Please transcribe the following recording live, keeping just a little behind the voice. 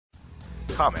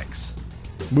Comics.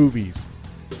 Movies.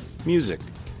 Music.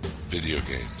 Video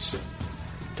games.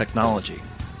 Technology.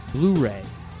 Blu-ray.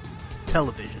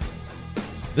 Television.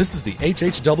 This is the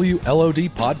HHW LOD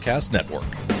Podcast Network.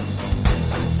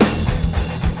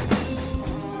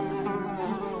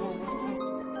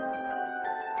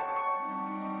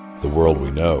 The world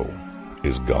we know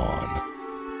is gone.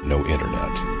 No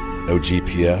internet, no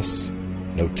GPS,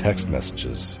 no text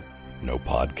messages, no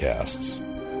podcasts.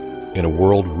 In a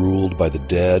world ruled by the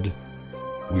dead,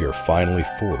 we are finally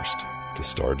forced to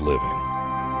start living.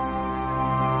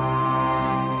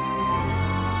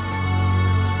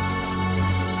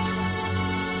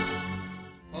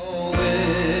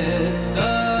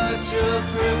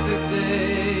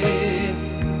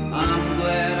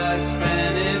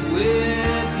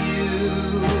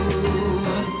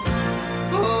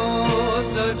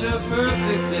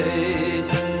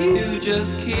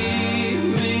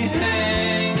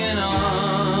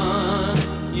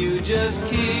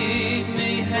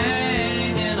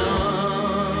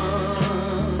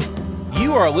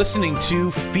 You are listening to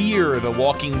Fear the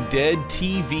Walking Dead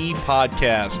TV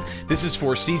podcast. This is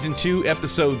for Season 2,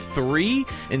 Episode 3,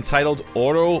 entitled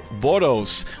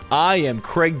Ouroboros. I am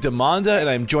Craig Demanda, and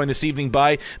I'm joined this evening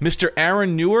by Mr.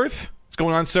 Aaron Neuwirth. What's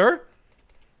going on, sir?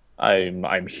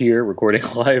 I'm here recording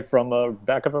live from the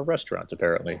back of a restaurant,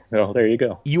 apparently. So there you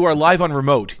go. You are live on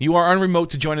remote. You are on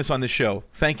remote to join us on the show.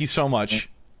 Thank you so much.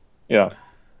 Yeah.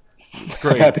 It's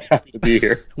great. Happy to be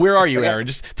here. Where are you, Aaron?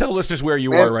 Just tell listeners where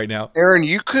you are right now. Aaron,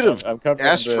 you could have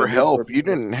asked for help. You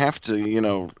people. didn't have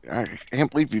to, I can't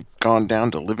believe you've gone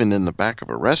down to living in the back of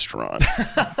a restaurant.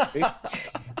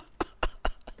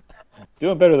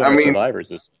 Doing better than survivors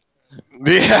this.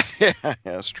 Yeah,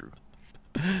 that's true.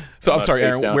 So I'm sorry,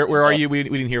 Aaron. Where are you? We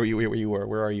didn't hear where you were.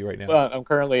 Where are you right now? Well,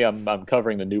 I'm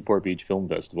covering the Newport Beach Film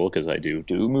Festival because I do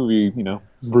movie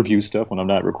review stuff when I'm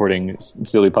not recording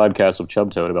silly podcasts with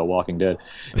Chub Toad about Walking Dead,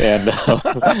 and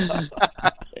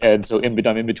and so I'm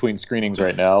in between screenings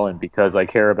right now, and because I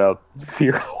care about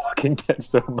Fear of Walking Dead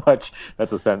so much,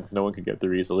 that's a sentence no one can get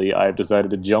through easily. I've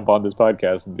decided to jump on this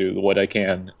podcast and do what I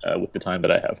can with the time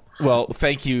that I have. Well,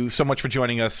 thank you so much for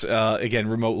joining us again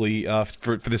remotely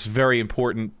for this very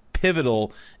important,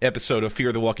 pivotal episode of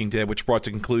Fear the Walking Dead, which brought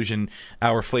to conclusion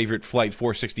our favorite Flight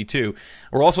 462.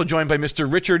 We're also joined by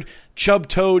Mr. Richard Chub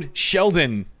Toad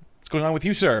Sheldon. What's going on with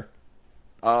you, sir?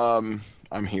 I'm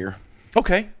here.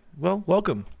 Okay. Well,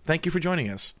 welcome. Thank you for joining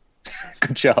us.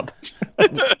 Good job.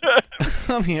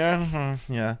 I'm here.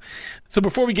 Yeah. So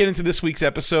before we get into this week's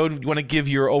episode, you want to give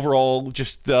your overall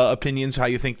just opinions, how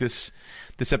you think this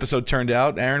episode turned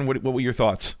out? Aaron, what were your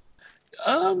thoughts?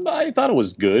 I thought it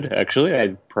was good,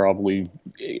 actually.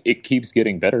 It keeps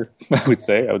getting better, I would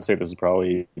say. I would say this is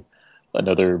probably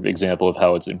another example of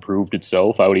how it's improved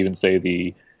itself. I would even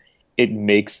say it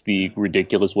makes the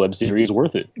ridiculous web series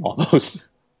worth it, almost.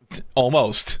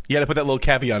 Almost. You had to put that little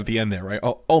caveat at the end there, right?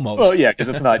 Almost. Well, yeah, because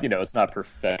it's not, it's not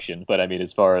perfection. But I mean,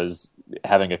 as far as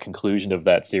having a conclusion of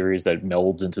that series that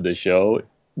melds into the show,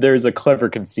 there's a clever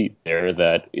conceit there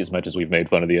that, as much as we've made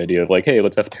fun of the idea of like, hey,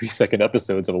 let's have 30-second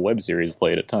episodes of a web series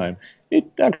play at a time, it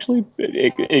actually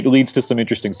it leads to some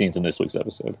interesting scenes in this week's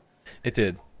episode. It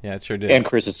did. Yeah, it sure did. And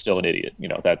Chris is still an idiot,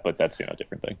 but that's a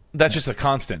different thing. That's just a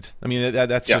constant. I mean,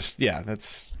 that's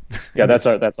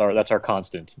that's our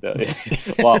constant.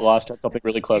 Lost had something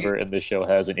really clever, and this show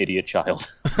has an idiot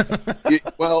child.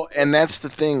 Well, and that's the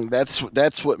thing. That's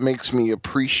what makes me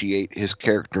appreciate his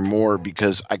character more,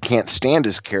 because I can't stand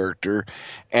his character,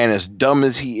 and as dumb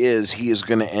as he is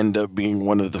going to end up being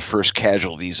one of the first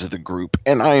casualties of the group,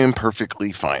 and I am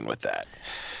perfectly fine with that.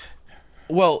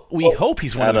 Well, we hope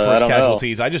he's one of the first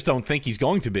casualties. I just don't think he's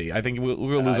going to be. I think we'll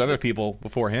lose other people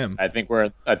before him. I think we're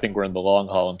in the long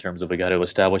haul in terms of we got to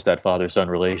establish that father-son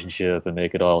relationship and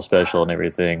make it all special and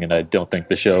everything. And I don't think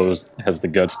the show has the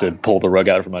guts to pull the rug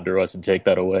out from under us and take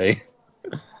that away.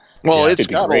 Well, it's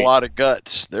got a lot of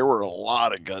guts. There were a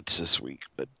lot of guts this week,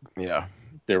 but yeah,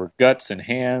 there were guts and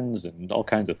hands and all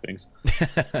kinds of things.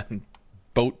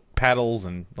 Boat paddles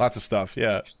and lots of stuff,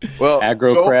 yeah. Well,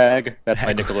 Crag, that's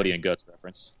my Nickelodeon Guts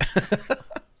reference.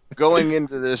 Going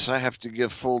into this, I have to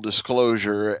give full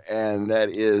disclosure, and that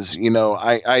is,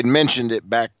 I mentioned it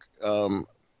back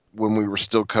when we were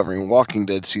still covering Walking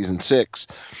Dead Season 6.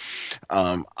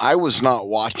 I was not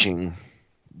watching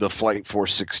the Flight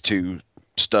 462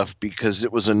 stuff because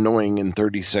it was annoying in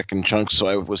 30-second chunks, so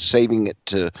I was saving it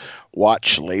to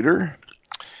watch later.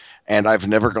 And I've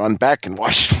never gone back and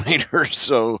watched later,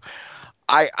 so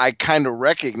I kind of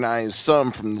recognize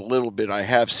some from the little bit I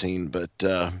have seen, but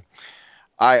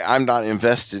I'm not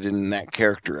invested in that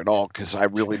character at all because I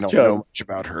really don't know much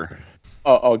about her.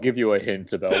 I'll give you a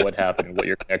hint about what happened and what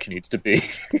your reaction needs to be.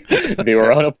 They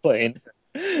were on a plane.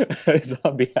 A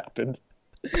zombie happened.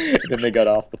 And then they got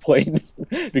off the plane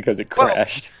because it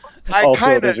crashed.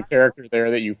 There's a character there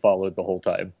that you followed the whole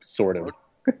time, sort of.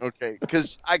 Okay,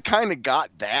 because I kind of got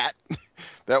that.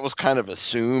 That was kind of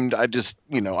assumed. I just,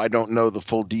 I don't know the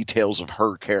full details of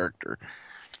her character.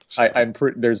 So.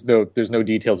 There's no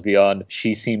details beyond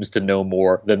she seems to know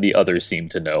more than the others seem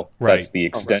to know. Right. That's the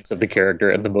extent of the character,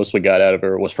 and the most we got out of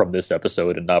her was from this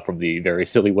episode and not from the very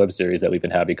silly web series that we've been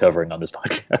happy covering on this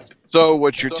podcast. So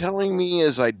what you're telling me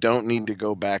is I don't need to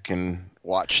go back and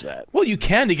watch that. Well, you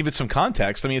can to give it some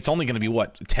context. I mean, it's only going to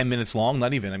be 10 minutes long?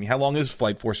 Not even. I mean, how long is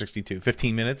Flight 462?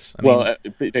 15 minutes?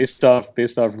 Based off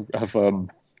of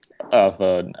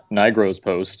Nigro's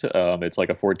post, it's like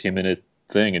a 14-minute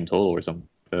thing in total or something.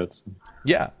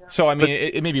 Yeah, so I mean,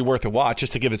 it may be worth a watch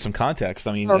just to give it some context.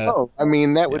 I mean,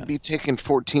 that would be taking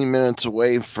 14 minutes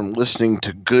away from listening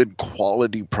to good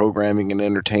quality programming and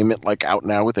entertainment like Out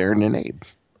Now with Aaron and Abe.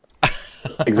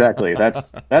 Exactly.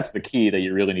 That's the key that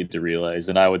you really need to realize.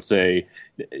 And I would say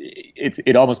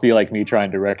it'd almost be like me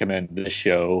trying to recommend this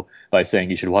show by saying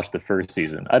you should watch the first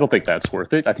season. I don't think that's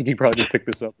worth it. I think you probably just pick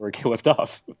this up where it left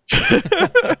off.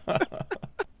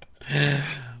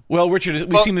 Well, Richard,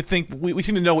 we seem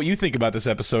to know what you think about this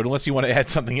episode, unless you want to add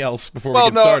something else before we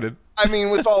get started. I mean,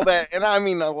 with all that, and I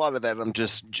mean, a lot of that I'm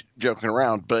just joking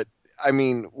around, but I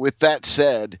mean, with that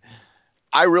said,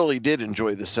 I really did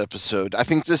enjoy this episode. I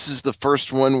think this is the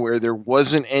first one where there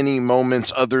wasn't any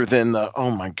moments other than the,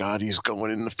 oh my God, he's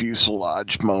going in the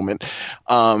fuselage moment,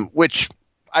 which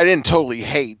I didn't totally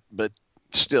hate, but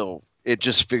still, it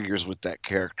just figures with that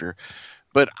character.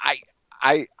 But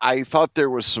I thought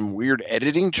there was some weird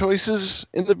editing choices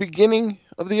in the beginning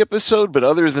of the episode, but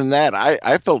other than that,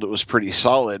 I felt it was pretty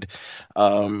solid.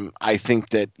 I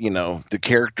think that, the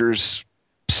characters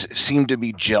seem to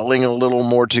be gelling a little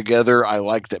more together. I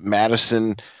like that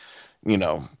Madison,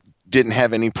 didn't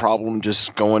have any problem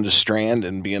just going to Strand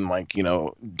and being like,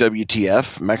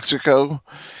 WTF, Mexico.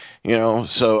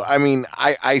 So I mean,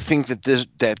 I think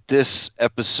that this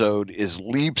episode is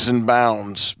leaps and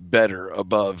bounds better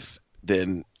above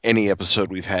than any episode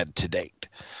we've had to date.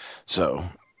 So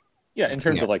yeah, in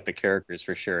terms of like the characters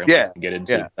for sure. Yeah, we can get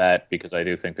into that because I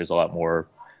do think there's a lot more.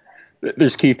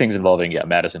 There's key things involving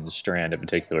Madison and Strand in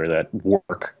particular that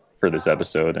work for this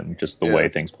episode and just the way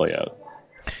things play out.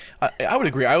 I would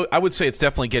agree. I would say it's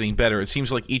definitely getting better. It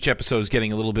seems like each episode is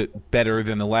getting a little bit better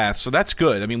than the last, so that's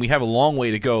good. I mean, we have a long way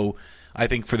to go, I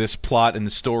think, for this plot and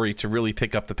the story to really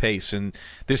pick up the pace. And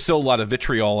there's still a lot of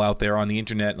vitriol out there on the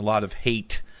internet and a lot of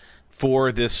hate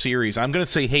for this series. I'm going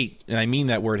to say hate, and I mean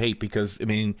that word hate because, I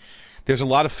mean, there's a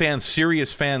lot of fans,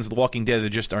 serious fans of The Walking Dead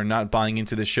that just are not buying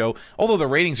into this show. Although the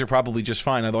ratings are probably just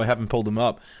fine, although I haven't pulled them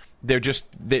up. They're just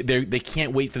they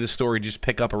can't wait for the story to just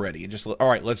pick up already and just, all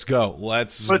right, let's go. But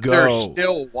they're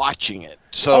still watching it.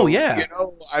 So, yeah.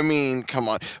 I mean, come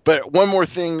on. But one more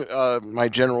thing, my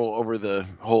general over the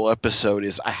whole episode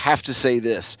is I have to say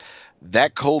this.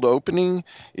 That cold opening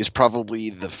is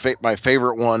probably my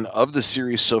favorite one of the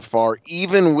series so far,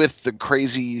 even with the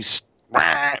crazy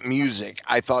music.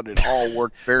 I thought it all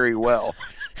worked very well.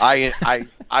 I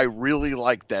really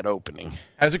liked that opening.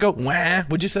 How does it go? Wah,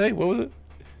 what'd you say? What was it?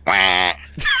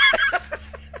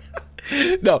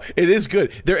 No, it is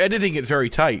good. They're editing it very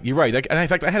tight. You're right. And in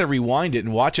fact, I had to rewind it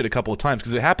and watch it a couple of times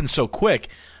because it happened so quick.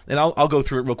 And I'll go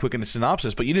through it real quick in the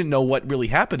synopsis. But you didn't know what really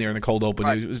happened there in the cold open.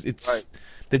 Right. It's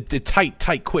the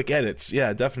tight, quick edits.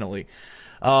 Yeah, definitely.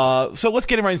 So let's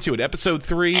get right into it. Episode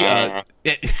 3.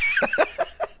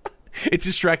 It's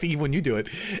distracting even when you do it.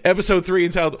 Episode 3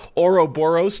 entitled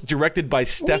Ouroboros, directed by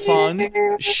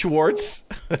Stefan Schwartz,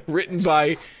 written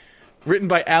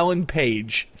by Alan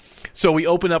Page. So we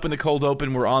open up in the cold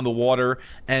open. We're on the water,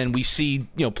 and we see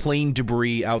plane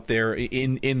debris out there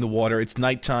in the water. It's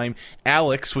nighttime.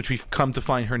 Alex, which we've come to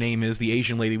find her name is, the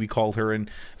Asian lady we called her in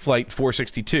Flight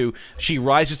 462, she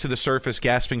rises to the surface,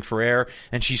 gasping for air,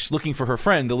 and she's looking for her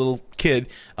friend, the little kid,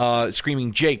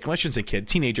 screaming, Jake. Well, I shouldn't say kid,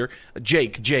 teenager.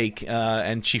 Jake,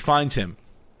 and she finds him.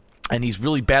 And he's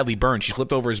really badly burned. She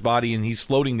flipped over his body, and he's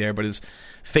floating there, but his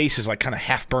face is like kind of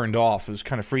half burned off. It was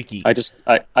kind of freaky.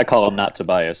 I call him not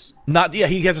Tobias.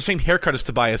 He has the same haircut as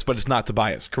Tobias, but it's not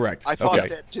Tobias. Correct. I thought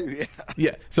that too. Yeah.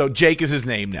 Yeah. So Jake is his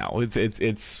name now.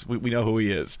 It's we know who he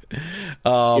is.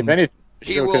 If anything,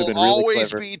 he will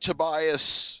always be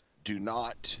Tobias. Do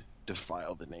not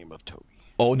defile the name of Toby.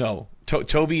 Oh no,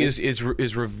 Toby is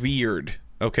revered.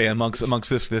 Okay, amongst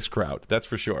this crowd, that's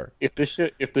for sure. If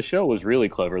the show was really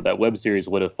clever, that web series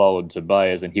would have followed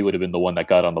Tobias, and he would have been the one that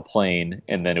got on the plane,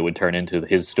 and then it would turn into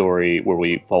his story where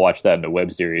we watch that in a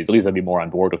web series. At least I'd be more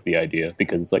on board with the idea,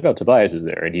 because it's like, oh, Tobias is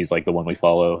there, and he's like the one we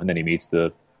follow, and then he meets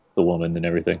the woman and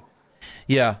everything.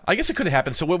 Yeah, I guess it could have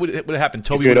happened. So what would have happened?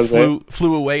 Toby See what would I have was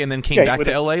flew away and then came back he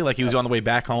to would've- LA, like he was on the way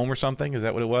back home or something. Is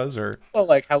that what it was? Or Well,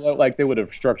 like how like they would have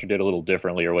structured it a little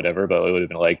differently or whatever, but it would have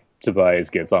been like Tobias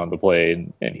gets on the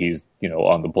plane and he's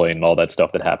on the plane and all that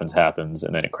stuff that happens,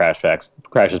 and then it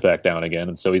crashes back down again,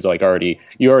 and so he's like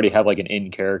you already have like an in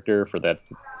character for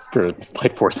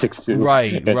Flight 462,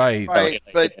 right.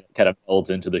 But it kind of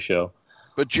melds into the show.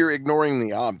 But you're ignoring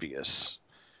the obvious.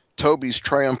 Toby's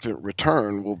triumphant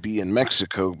return will be in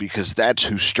Mexico because that's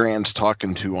who Strand's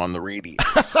talking to on the radio.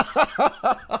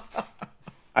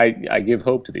 I give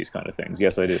hope to these kind of things.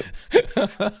 Yes, I do.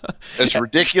 As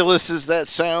ridiculous as that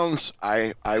sounds,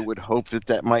 I would hope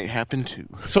that might happen too.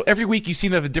 So every week you seem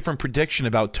to have a different prediction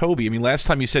about Toby. I mean, last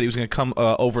time you said he was going to come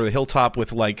over the hilltop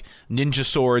with like ninja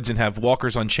swords and have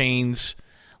walkers on chains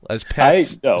as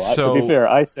pets. To be fair,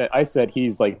 I said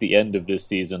he's like the end of this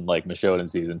season, like Michonne in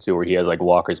season 2, where he has like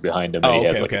walkers behind him and he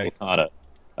has a katana.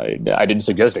 I didn't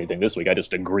suggest anything this week. I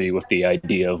just agree with the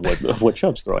idea of what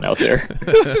Chubb's throwing out there.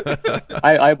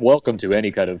 I'm welcome to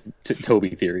any kind of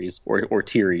Toby theories or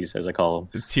theories, as I call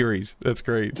them. Theories. That's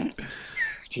great.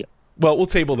 Yeah. Well, we'll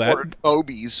table that. Or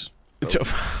Toby's.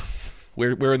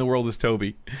 Where in the world is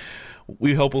Toby?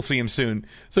 We hope we'll see him soon.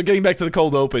 So getting back to the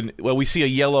cold open, well, we see a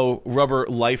yellow rubber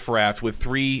life raft with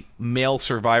 3 male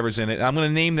survivors in it. I'm going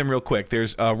to name them real quick.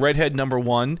 There's redhead number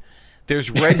 1. There's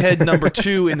redhead number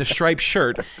 2 in the striped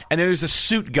shirt. And there's a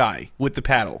suit guy with the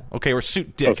paddle. Okay, or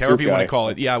suit dick, however you want to call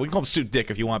it. Yeah, we can call him suit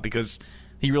dick if you want, because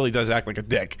he really does act like a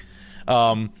dick.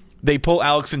 They pull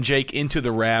Alex and Jake into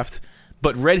the raft,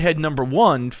 but redhead number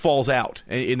 1 falls out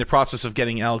in the process of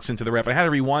getting Alex into the raft. I had to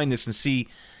rewind this and see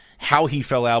how he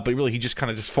fell out, but really he just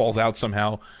kind of just falls out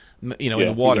somehow, in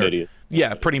the water. He's an idiot.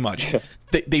 Yeah, pretty much.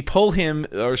 They pull him,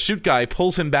 or suit guy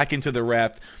pulls him back into the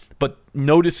raft, but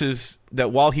notices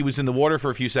that while he was in the water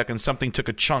for a few seconds, something took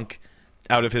a chunk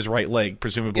out of his right leg,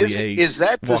 presumably Is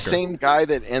that the walker. same guy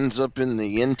that ends up in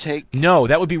the intake? No,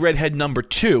 that would be redhead number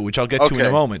 2, which I'll get to in a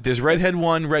Okay. moment. There's redhead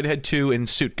 1, redhead 2, and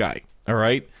suit guy. All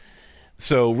right?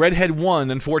 So redhead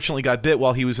 1 unfortunately got bit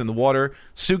while he was in the water.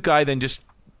 Suit guy then just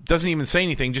doesn't even say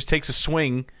anything, just takes a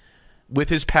swing with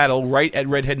his paddle right at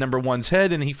redhead number 1's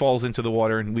head, and he falls into the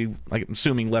water, and I'm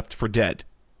assuming, left for dead.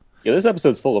 Yeah, this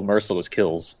episode's full of merciless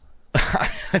kills.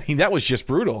 I mean, that was just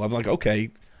brutal. I'm like,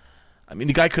 okay. I mean,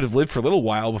 the guy could have lived for a little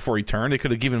while before he turned. They could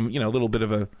have given him, a little bit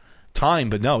of a time,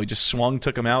 but no, he just swung,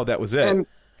 took him out. That was it.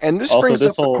 And this Also, brings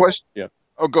this up a whole question. yeah,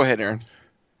 Oh, go ahead, Aaron.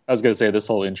 I was gonna say this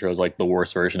whole intro is like the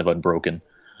worst version of Unbroken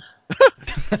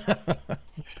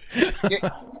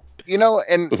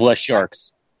And with less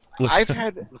sharks. I've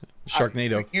had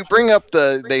Sharknado. you bring up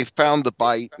they found the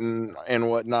bite and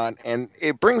whatnot, and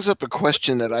it brings up a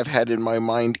question that I've had in my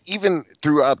mind even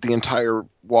throughout the entire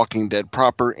Walking Dead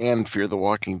proper and Fear the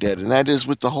Walking Dead, and that is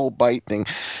with the whole bite thing.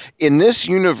 In this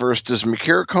universe, does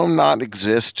McCarracombe not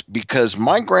exist? Because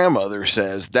my grandmother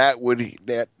says that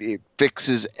it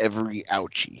fixes every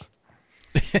ouchie.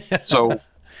 So,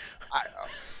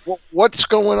 what's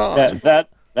going on? That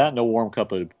and a warm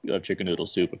cup of chicken noodle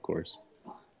soup, of course.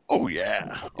 Oh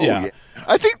yeah. Yeah.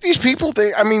 I think these people,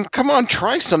 come on,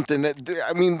 try something.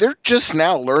 They're just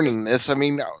now learning this.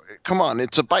 Come on,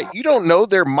 it's a bite. You don't know,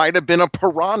 there might have been a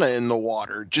piranha in the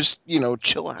water. Just,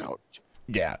 chill out.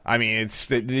 Yeah, I mean,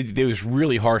 there was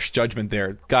really harsh judgment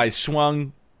there. Guy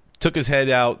swung, took his head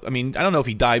out. I mean, I don't know if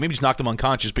he died. Maybe just knocked him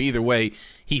unconscious, but either way,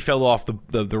 he fell off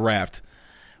the raft.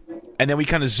 And then we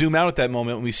kind of zoom out at that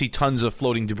moment when we see tons of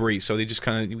floating debris. So they just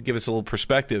kind of give us a little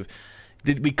perspective.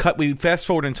 We fast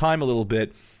forward in time a little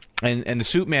bit, and the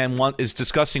suit man is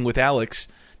discussing with Alex.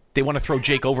 They want to throw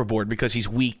Jake overboard because he's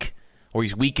weak, or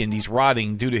he's weakened. He's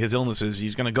rotting due to his illnesses.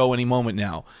 He's going to go any moment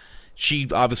now. She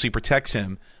obviously protects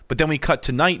him. But then we cut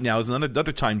to night now. Is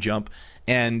another time jump,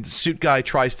 and suit guy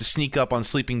tries to sneak up on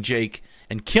sleeping Jake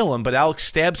and kill him, but Alex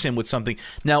stabs him with something.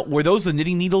 Now, were those the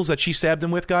knitting needles that she stabbed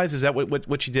him with, guys? Is that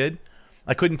what she did?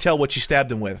 I couldn't tell what she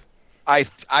stabbed him with. I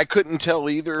couldn't tell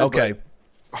either. Okay. But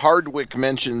Hardwick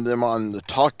mentioned them on The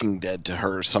Talking Dead to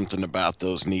her, something about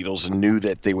those needles, and knew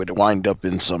that they would wind up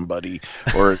in somebody.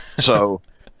 Or so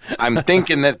I'm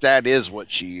thinking that is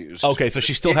what she used. Okay, so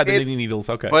she still had the knitting needles.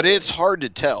 Okay. But it's hard to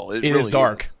tell. It really is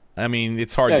dark. I mean,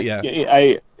 it's hard. Yeah.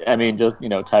 I mean, just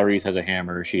Tyrese has a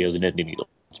hammer. She has a knitting needle.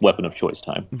 It's weapon of choice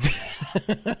time.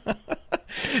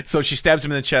 So she stabs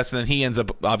him in the chest, and then he ends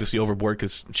up obviously overboard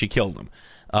because she killed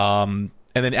him.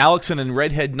 and then Alex and then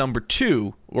redhead number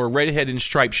 2, or redhead in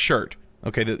striped shirt.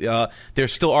 Okay, they're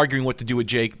still arguing what to do with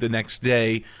Jake the next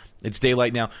day. It's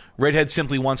daylight now. Redhead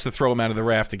simply wants to throw him out of the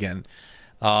raft again.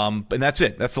 And that's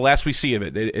it. That's the last we see of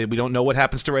it. We don't know what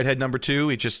happens to redhead number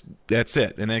 2. That's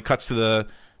it. And then it cuts to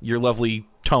your lovely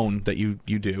tone that you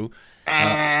do.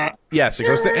 Yes, it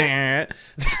goes to.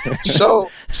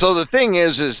 So the thing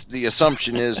is the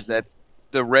assumption is that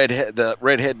the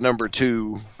redhead number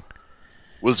 2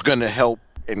 was going to help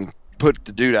and put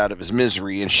the dude out of his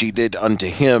misery, and she did unto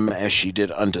him as she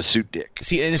did unto Suit Dick.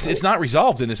 See, and it's not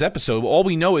resolved in this episode. All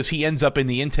we know is he ends up in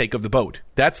the intake of the boat.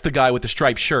 That's the guy with the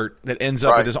striped shirt that ends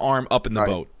up with his arm up in the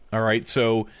boat. All right,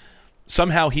 so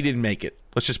somehow he didn't make it.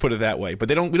 Let's just put it that way. But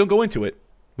we don't go into it.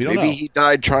 We don't know. Maybe he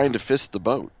died trying to fist the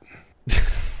boat.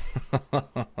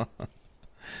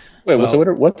 Wait,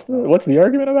 so what's the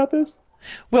argument about this?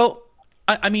 Well,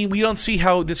 I mean, we don't see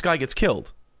how this guy gets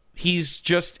killed. He's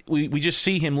just we just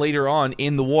see him later on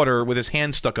in the water with his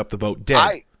hand stuck up the boat,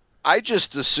 dead. I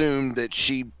just assumed that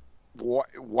she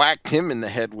whacked him in the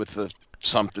head with a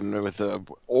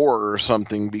oar or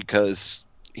something, because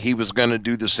he was going to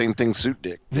do the same thing Suit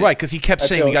Dick did. Right, because he kept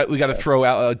saying we got to throw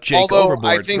out Jake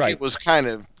overboard. I think it was kind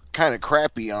of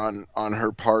crappy on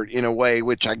her part in a way,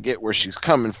 which I get where she's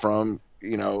coming from,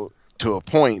 to a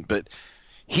point. But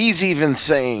he's even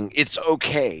saying it's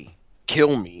okay,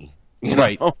 kill me.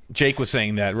 Right, Jake was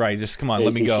saying that. Right, just come on,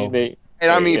 let me go. If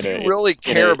you really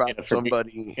care about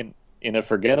somebody. In a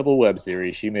forgettable web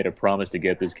series, she made a promise to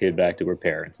get this kid back to her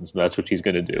parents, and so that's what she's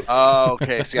going to do. Oh,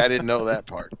 okay. See, I didn't know that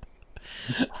part.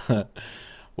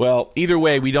 Well, either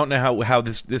way, we don't know how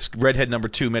this redhead number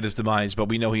 2 met his demise, but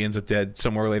we know he ends up dead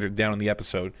somewhere later down in the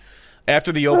episode.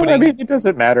 After the opening... I mean, it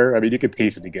doesn't matter. I mean, you could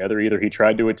piece it together. Either he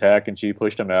tried to attack and she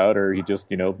pushed him out, or he just,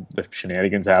 the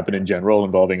shenanigans happened in general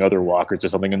involving other walkers or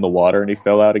something in the water, and he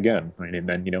fell out again. I mean, and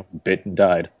then, bit and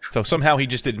died. So somehow he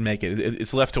just didn't make it.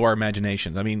 It's left to our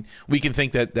imagination. I mean, we can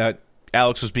think that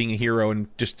Alex was being a hero and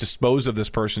just dispose of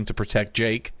this person to protect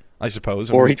Jake, I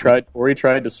suppose. Or he tried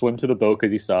to swim to the boat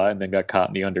because he saw it and then got caught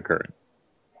in the undercurrent.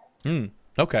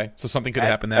 Okay, so something could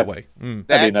happen that way. I mean,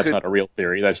 that's not a real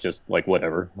theory. That's just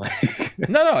whatever.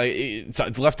 No,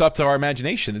 it's left up to our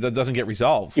imagination. It doesn't get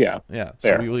resolved. Yeah.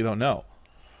 So we really don't know.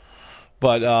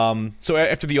 But so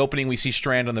after the opening, we see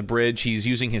Strand on the bridge. He's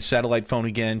using his satellite phone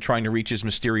again, trying to reach his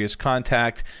mysterious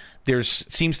contact. There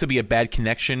seems to be a bad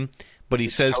connection, but he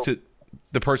says to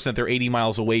the person that they're 80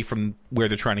 miles away from where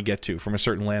they're trying to get to, from a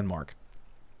certain landmark.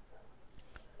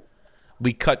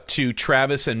 We cut to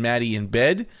Travis and Maddie in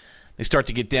bed. They start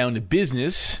to get down to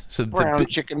business. So brown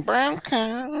chicken, brown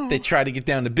cow. They try to get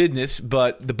down to business,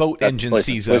 but the boat engine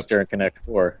sees up. Twister and Connect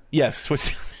 4. Yes,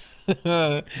 Twister.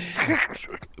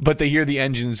 But they hear the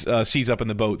engines seize up in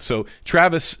the boat. So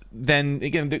Travis then,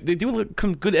 again, they do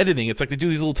some good editing. It's like they do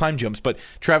these little time jumps. But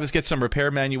Travis gets some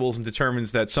repair manuals and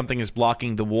determines that something is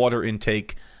blocking the water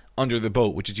intake under the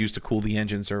boat, which is used to cool the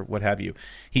engines or what have you.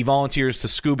 He volunteers to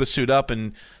scuba suit up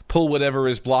and pull whatever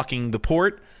is blocking the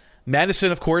port.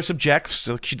 Madison, of course, objects.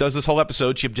 She does this whole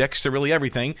episode. She objects to really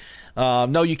everything.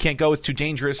 No, you can't go. It's too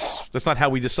dangerous. That's not how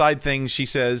we decide things, she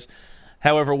says.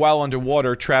 However, while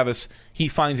underwater, Travis, he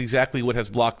finds exactly what has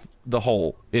blocked the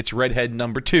hole. It's redhead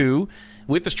number 2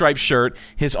 with the striped shirt.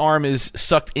 His arm is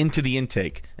sucked into the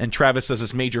intake, and Travis does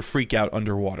this major freak out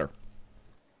underwater.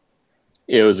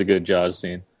 It was a good Jaws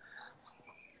scene.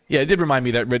 Yeah, it did remind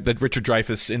me that Richard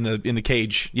Dreyfuss in the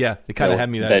cage. Yeah, it kind of had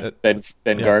me that.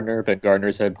 Ben Gardner. Ben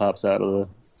Gardner's head pops out of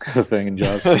the thing in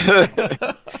Jaws.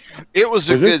 It was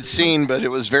a good scene, but it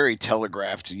was very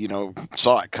telegraphed.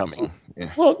 Saw it coming.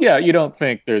 Yeah. Well, yeah, you don't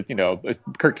think there's,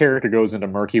 a character goes into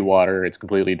murky water, it's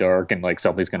completely dark, and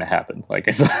something's going to happen.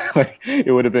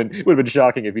 It would have been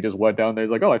shocking if he just went down there,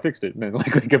 he's like, oh, I fixed it, and then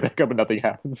they get back up and nothing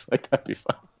happens. That'd be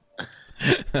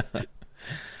fun.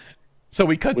 So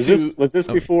we cut Was this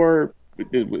before?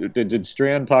 Did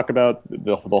Strand talk about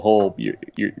the whole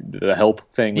the help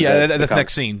thing? Yeah, that's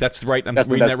next scene. That's right. I'm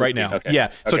reading that right now. Okay.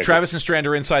 Yeah. So okay, Travis and Strand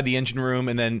are inside the engine room,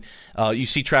 and then you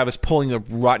see Travis pulling the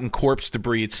rotten corpse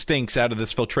debris. It stinks out of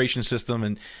this filtration system,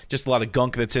 and just a lot of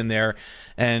gunk that's in there.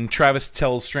 And Travis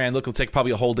tells Strand, "Look, it'll take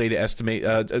probably a whole day to estimate."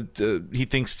 He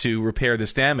thinks to repair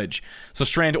this damage. So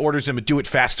Strand orders him to do it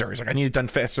faster. He's like, "I need it done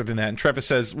faster than that." And Travis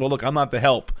says, "Well, look, I'm not the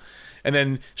help." And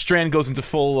then Strand goes into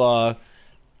full.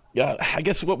 I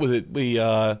guess what was it?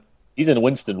 He's in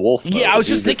Winston Wolfe. Yeah, I was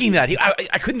just thinking that.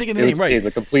 I couldn't think of the name right. It's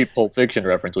a complete Pulp Fiction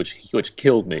reference, which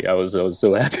killed me. I was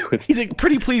so happy with. He's like,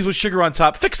 pretty pleased with sugar on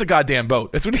top. Fix the goddamn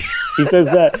boat. That's what he says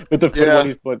that.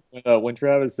 But when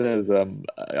Travis says, "I'm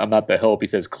not the help," he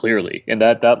says clearly, and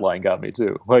that line got me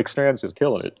too. Strand's just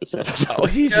killing it this episode. Oh,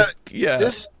 he's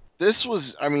this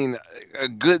was, I mean, a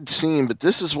good scene, but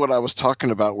this is what I was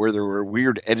talking about where there were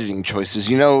weird editing choices.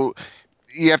 You know,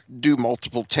 you have to do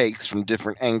multiple takes from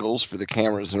different angles for the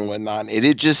cameras and whatnot.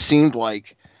 It just seemed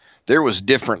like there was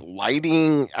different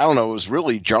lighting. I don't know. It was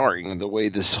really jarring the way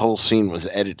this whole scene was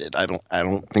edited. I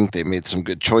don't think they made some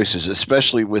good choices,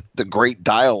 especially with the great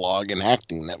dialogue and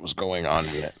acting that was going on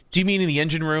yet. Do you mean in the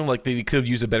engine room, like they could have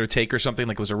used a better take or something,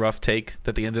 like it was a rough take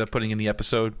that they ended up putting in the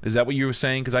episode? Is that what you were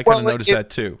saying? Because I kind of noticed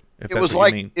that too. If it that's was what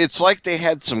like you mean. it's like they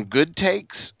had some good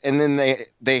takes, and then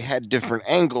they had different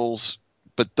angles,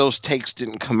 but those takes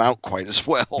didn't come out quite as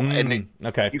well. And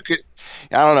okay, you could,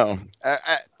 I don't know,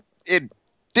 it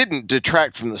didn't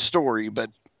detract from the story,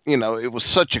 but you know, it was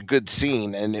such a good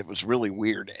scene, and it was really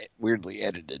weirdly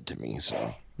edited to me.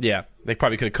 So yeah, they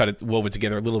probably could have wove it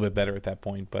together a little bit better at that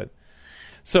point, but.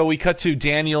 So we cut to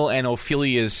Daniel and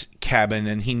Ophelia's cabin,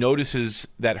 and he notices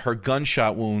that her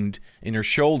gunshot wound in her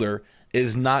shoulder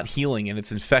is not healing, and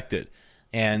it's infected.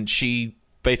 And she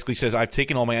basically says, "I've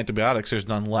taken all my antibiotics. There's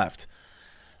none left."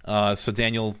 So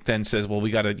Daniel then says, "Well, we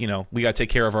got to take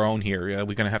care of our own here.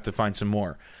 We're going to have to find some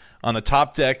more." On the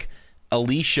top deck,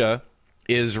 Alicia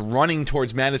is running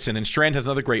towards Madison, and Strand has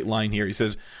another great line here. He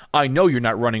says, "I know you're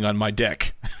not running on my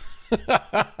deck."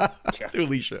 To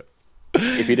Alicia.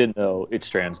 If you didn't know, it's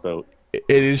Strand's boat. It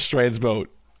is Strand's boat.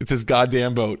 It's his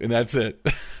goddamn boat, and that's it.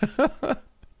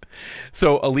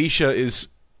 So Alicia is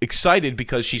excited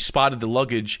because she spotted the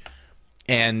luggage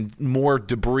and more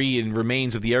debris and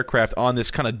remains of the aircraft on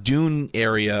this kind of dune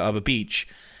area of a beach.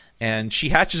 And she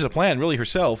hatches a plan, really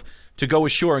herself, to go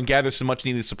ashore and gather some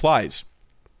much-needed supplies.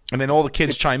 And then all the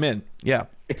kids chime in. Yeah.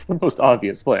 It's the most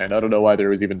obvious plan. I don't know why there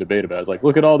was even debate about it. It's like,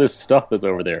 look at all this stuff that's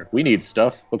over there. We need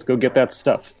stuff. Let's go get that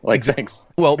stuff. Like, thanks.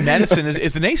 Well, Madison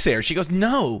is the naysayer. She goes,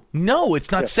 no, it's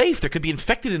not safe. There could be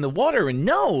infected in the water. And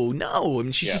no. I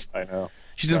mean, I know.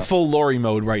 She's in full Laurie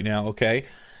mode right now, okay?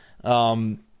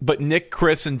 But Nick,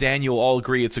 Chris, and Daniel all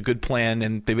agree it's a good plan,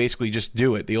 and they basically just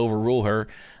do it. They overrule her.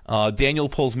 Daniel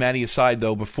pulls Maddie aside,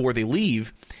 though, before they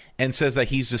leave and says that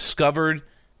he's discovered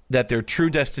that their true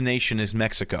destination is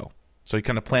Mexico. So he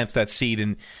kind of plants that seed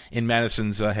in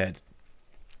Madison's head.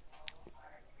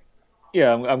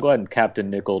 Yeah, I'm glad Captain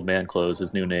Nick Old Man Clothes,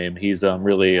 his new name. He's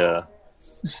really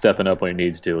stepping up when he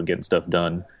needs to and getting stuff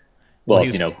done. Well,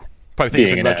 you know, probably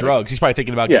thinking about drugs. He's probably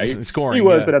thinking about getting scoring. He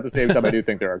was, but at the same time, I do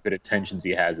think there are good intentions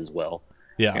he has as well.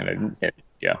 Yeah,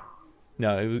 yeah.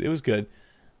 No, it was good.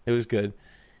 It was good.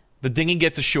 The dinghy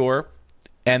gets ashore,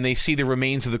 and they see the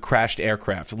remains of the crashed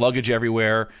aircraft. Luggage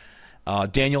everywhere.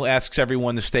 Daniel asks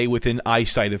everyone to stay within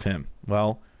eyesight of him.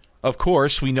 Well, of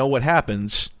course, we know what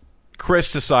happens.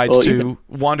 Chris decides to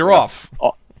wander off.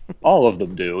 All of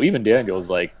them do. Even Daniel's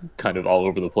like kind of all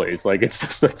over the place. Like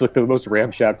it's like the most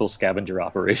ramshackle scavenger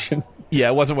operation. Yeah,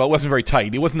 it wasn't very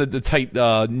tight. It wasn't the tight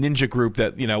ninja group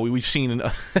that we've seen.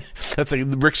 That's like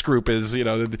the Rick's group is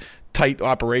the tight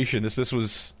operation. This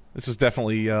was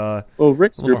definitely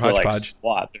Rick's group are like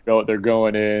SWAT. They're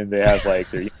going in. They have like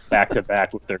they're back to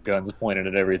back with their guns pointed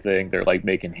at everything. They're like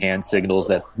making hand signals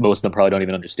that most of them probably don't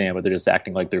even understand, but they're just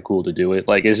acting like they're cool to do it.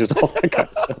 Like it's just all that kind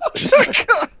of stuff.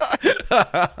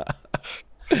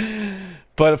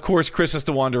 But of course, Chris has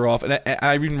to wander off, and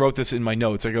I even wrote this in my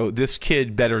notes. I go, "This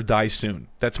kid better die soon."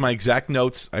 That's my exact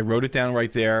notes. I wrote it down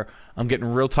right there. I'm getting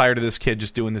real tired of this kid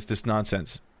just doing this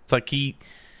nonsense. It's like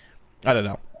I don't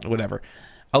know, whatever.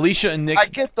 Alicia and Nick. I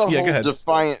get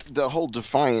the whole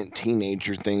defiant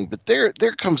teenager thing, but there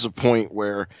comes a point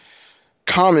where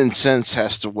common sense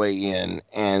has to weigh in,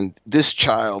 and this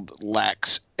child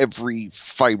lacks every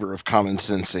fiber of common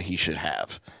sense that he should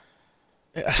have.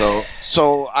 So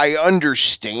I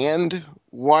understand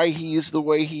why he is the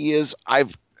way he is.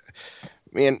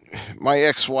 My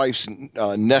ex-wife's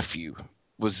nephew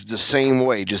was the same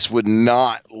way, just would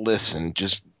not listen,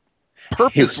 just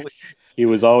purposely. He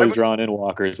was always drawn in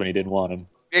walkers when he didn't want them.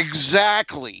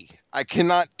 Exactly. I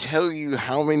cannot tell you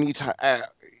how many times.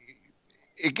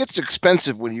 It gets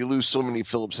expensive when you lose so many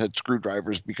Phillips head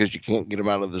screwdrivers because you can't get them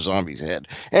out of the zombie's head.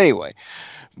 Anyway,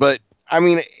 but I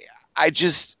mean,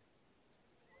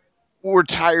 we're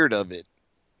tired of it.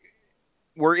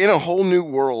 We're in a whole new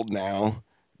world now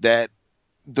that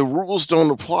the rules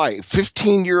don't apply.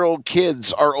 15-year-old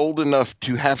kids are old enough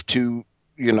to have to,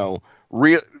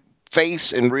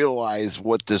 face and realize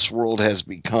what this world has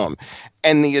become,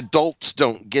 and the adults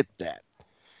don't get that,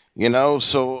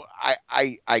 so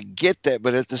I get that,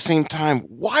 but at the same time,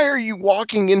 why are you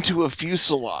walking into a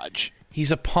fuselage?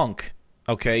 He's a punk,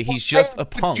 okay? He's just a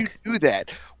punk. You do that?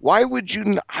 Why would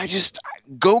you?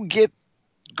 Go get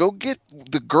go get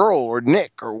the girl or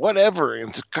Nick or whatever.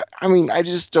 I mean, I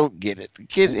just don't get it. The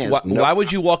kid has why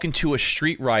would you walk into a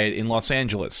street riot in Los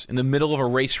Angeles in the middle of a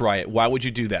race riot? Why would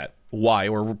you do that? Why?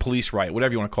 Or a police riot,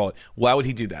 whatever you want to call it. Why would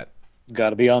he do that?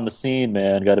 Got to be on the scene,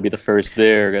 man. Got to be the first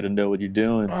there. Got to know what you're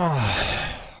doing.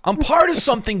 I'm part of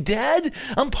something, Dad.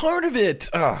 I'm part of it.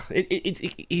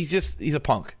 He's a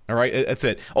punk. All right, that's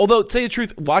it. Although, to tell you the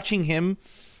truth, watching him,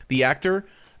 the actor,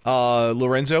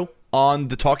 Lorenzo, on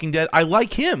The Talking Dead, I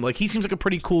like him. Like, he seems like a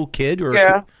pretty cool kid, or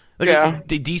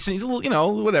decent. He's a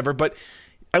little, whatever. But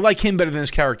I like him better than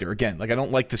his character. Again, like, I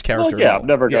don't like this character. Well, I'm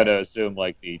never going to assume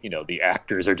like the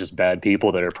actors are just bad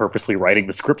people that are purposely writing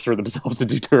the scripts for themselves to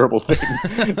do terrible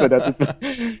things. But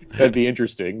that'd be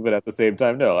interesting. But at the same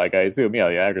time, no. Like, I assume, the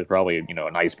actor's probably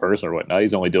a nice person or whatnot.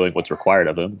 He's only doing what's required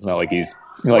of him. It's not like he's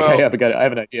like, I have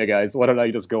an idea, guys. Why don't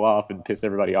I just go off and piss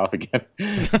everybody off again?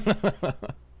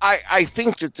 I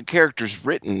think that the character's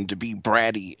written to be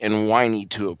bratty and whiny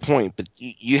to a point, but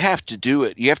you have to do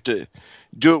it. You have to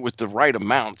do it with the right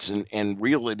amounts and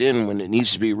reel it in when it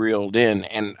needs to be reeled in.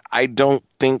 And I don't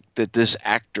think that this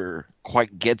actor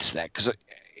quite gets that, because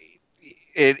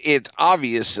it's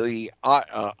obviously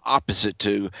opposite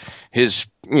to his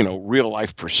real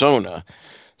life persona.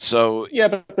 So yeah,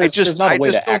 but there's not a way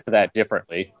to act that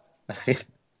differently.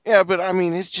 Yeah, but I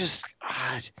mean, it's just.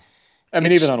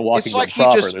 Even on Walking Dead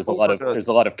proper, there's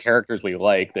a lot of characters we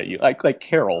like that you like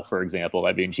Carol, for example.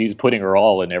 I mean, she's putting her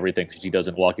all in everything she does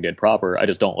in Walking Dead proper. I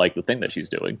just don't like the thing that she's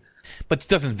doing. But it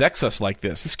doesn't vex us like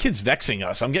this. This kid's vexing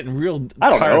us. I'm getting real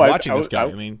tired of watching this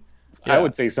guy. I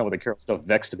would say some of the Carol stuff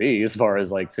vexed me, as far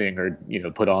as like seeing her,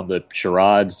 put on the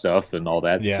charade stuff and all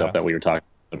that stuff that we were talking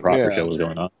about. The proper show was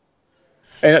going on.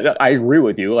 And I agree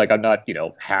with you. Like, I'm not,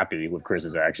 happy with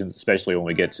Chris's actions, especially when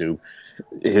we get to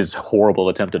his horrible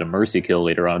attempt at a mercy kill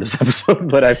later on in this episode.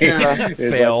 But I mean,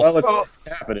 fail. Like, it's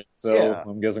happening. So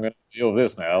I guess I'm going to deal with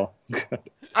this now.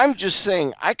 I'm just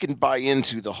saying, I can buy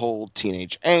into the whole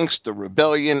teenage angst, the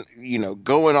rebellion,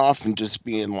 going off and just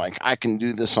being like, I can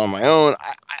do this on my own.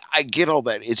 I get all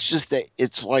that. It's just that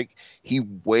it's like he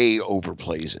way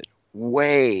overplays it.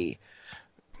 Way.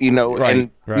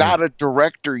 Not a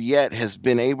director yet has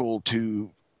been able to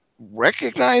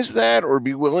recognize that or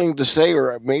be willing to say,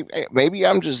 or maybe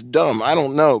I'm just dumb. I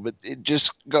don't know, but it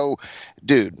just go,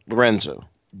 dude, Lorenzo,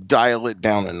 dial it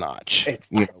down a notch.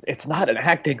 It's not an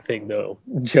acting thing though,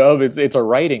 Chubb. It's a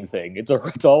writing thing.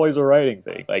 It's always a writing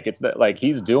thing. Like, it's not like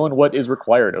he's doing what is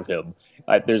required of him.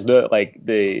 There's no like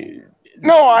the.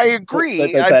 No, I agree.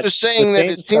 I'm just saying that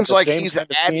it seems like he's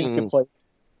adding.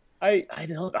 I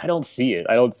don't see it.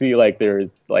 I don't see like there's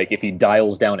like if he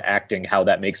dials down acting, how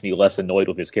that makes me less annoyed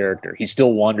with his character. He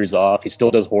still wanders off. He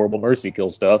still does horrible mercy kill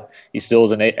stuff. He still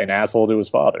is an asshole to his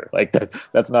father. Like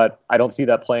that's not. I don't see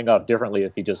that playing off differently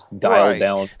if he just dialed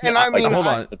down. And I mean, hold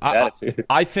on.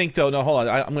 I think though. No, hold on.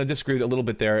 I'm going to disagree with a little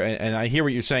bit there, and I hear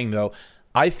what you're saying though.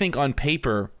 I think on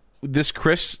paper, this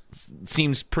Chris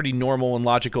seems pretty normal and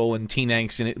logical and teen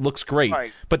angst, and it looks great.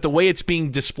 Right. But the way it's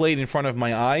being displayed in front of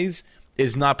my eyes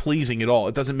is not pleasing at all.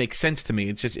 It doesn't make sense to me.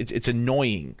 It's just it's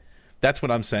annoying. That's what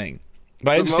I'm saying.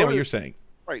 But I understand what you're saying.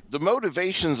 Right. The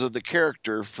motivations of the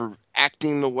character for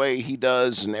acting the way he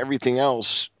does and everything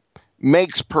else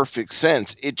makes perfect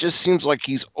sense. It just seems like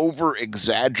he's over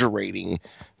exaggerating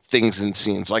things in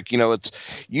scenes. Like, it's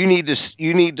you need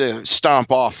to stomp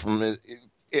off from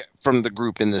the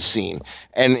group in this scene,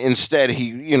 and instead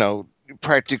he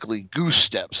practically goose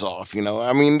steps off.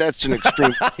 I mean, that's an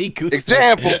extreme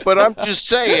example, but I'm just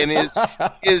saying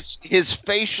it's his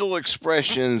facial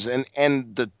expressions and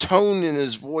the tone in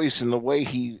his voice and the way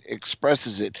he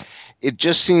expresses it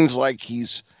just seems like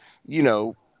he's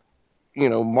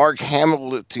Mark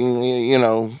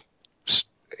Hamilton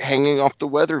hanging off the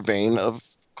weather vane of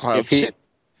Cloud City.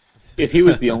 If he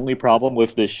was the only problem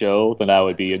with this show, then I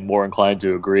would be more inclined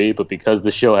to agree. But because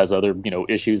the show has other,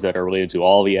 issues that are related to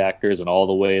all the actors and all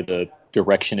the way the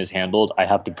direction is handled, I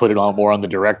have to put it on more on the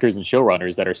directors and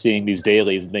showrunners that are seeing these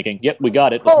dailies and thinking, "Yep, we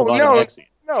got it. Let's move on to the next scene."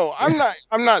 No,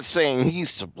 I'm not saying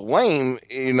he's to blame.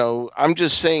 I'm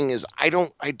just saying is I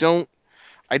don't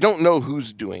know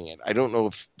who's doing it. I don't know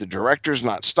if the director's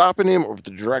not stopping him or if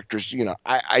the director's,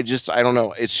 I don't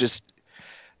know. It's just.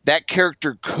 That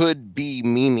character could be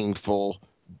meaningful,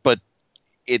 but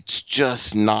it's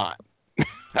just not.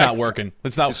 Not working.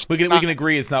 It's not. We can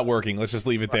agree it's not working. Let's just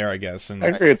leave it there, I guess. And I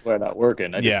agree it's not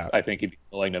working. I think he'd be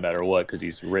annoying no matter what because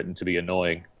he's written to be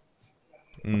annoying.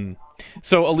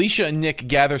 So Alicia and Nick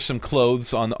gather some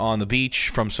clothes on the beach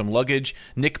from some luggage.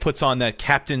 Nick puts on that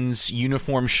captain's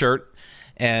uniform shirt,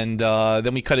 and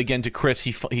then we cut again to Chris.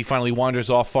 He finally wanders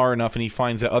off far enough, and he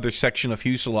finds that other section of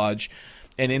fuselage.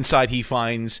 and inside he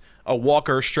finds a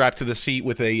walker strapped to the seat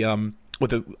with a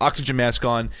oxygen mask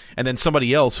on, and then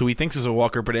somebody else who he thinks is a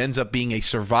walker, but ends up being a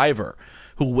survivor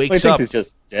who wakes up. He thinks he's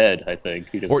just dead. I think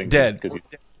he just or thinks dead because he's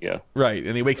dead. Yeah, right.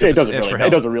 And he wakes up. It doesn't to ask really. for help.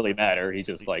 It doesn't really matter. He's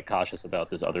just like cautious about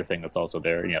this other thing that's also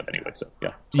there. Yeah. Anyway, so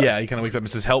yeah. Sorry. Yeah, he kind of wakes up and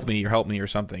says, help me or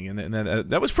something. And then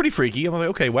that was pretty freaky. I'm like,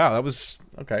 okay, wow, that was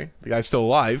okay. The guy's still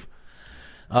alive.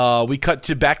 We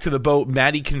cut back to the boat.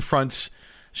 Maddie confronts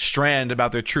Strand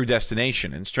about their true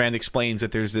destination, and Strand explains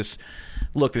that there's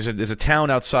a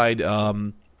town outside.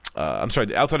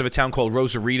 Outside of a town called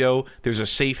Rosarito. There's a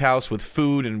safe house with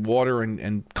food and water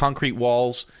and concrete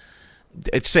walls.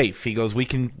 It's safe. He goes, we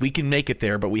can make it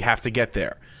there, but we have to get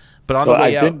there. But on the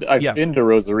way out, I've been to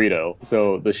Rosarito,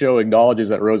 so the show acknowledges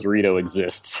that Rosarito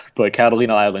exists, but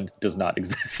Catalina Island does not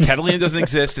exist. Catalina doesn't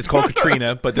exist. It's called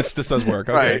Katrina, but this does work.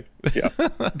 Okay. Right. Yeah.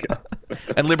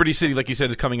 And Liberty City, like you said,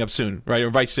 is coming up soon, right? Or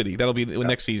Vice City. That'll be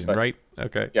next season, right?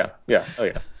 Okay. Yeah. Oh,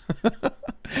 yeah.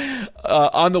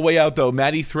 On the way out, though,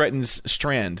 Maddie threatens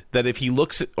Strand that if he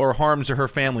looks at, or harms her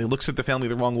family, looks at the family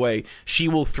the wrong way, she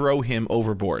will throw him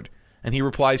overboard. And he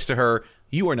replies to her,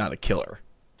 "You are not a killer."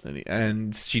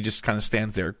 And she just kind of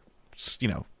stands there,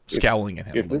 scowling at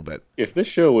him a little bit. If this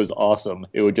show was awesome,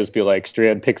 it would just be like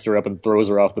Strand picks her up and throws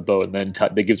her off the boat, and then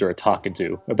they gives her a talking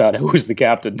to about who's the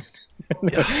captain,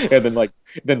 and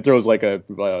then throws like a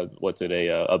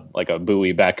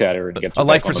buoy back at her and gets her a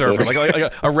life back on the preserver, boat.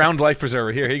 like a round life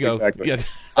preserver. Here you go. Exactly. Yeah.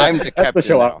 I'm the That's captain the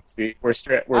show I now. want to see. Where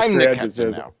Strand just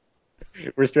says, now.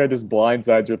 where Strand just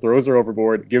blindsides her, throws her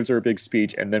overboard, gives her a big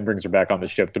speech, and then brings her back on the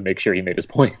ship to make sure he made his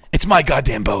point. It's my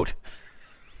goddamn boat.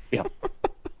 Yeah.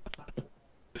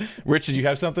 Rich, did you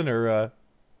have something or?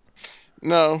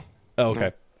 No. Oh,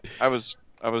 okay. I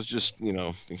was just,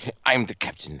 thinking, I'm the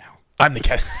captain now. I'm the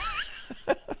captain.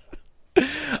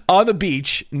 On the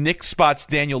beach, Nick spots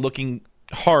Daniel looking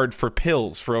hard for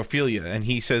pills for Ophelia, and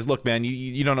he says, "Look, man,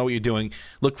 you don't know what you're doing.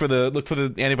 Look for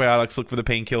the antibiotics. Look for the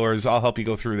painkillers. I'll help you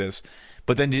go through this."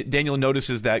 But then Daniel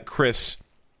notices that Chris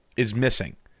is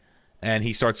missing, and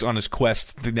he starts on his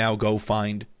quest to now go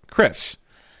find Chris.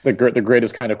 The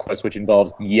greatest kind of quest, which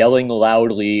involves yelling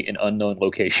loudly in unknown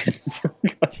locations.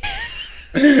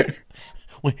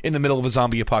 In the middle of a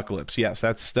zombie apocalypse. Yes,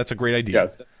 that's a great idea.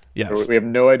 Yes. We have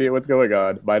no idea what's going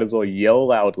on. Might as well yell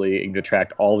loudly and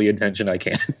attract all the attention I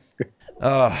can.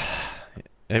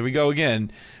 Here we go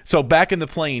again. So back in the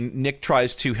plane, Nick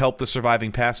tries to help the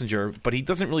surviving passenger, but he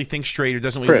doesn't really think straight or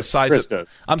doesn't really decide. Chris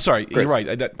does. I'm sorry, Chris. You're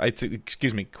right.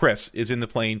 Excuse me. Chris is in the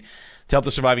plane to help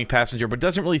the surviving passenger, but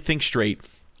doesn't really think straight.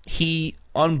 He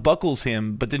unbuckles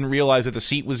him, but didn't realize that the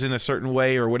seat was in a certain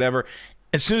way or whatever.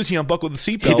 As soon as he unbuckled the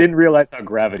seatbelt, he didn't realize how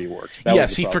gravity worked.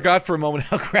 Yes, he forgot for a moment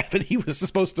how gravity was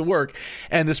supposed to work,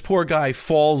 and this poor guy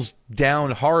falls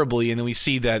down horribly. And then we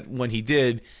see that when he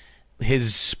did,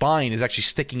 his spine is actually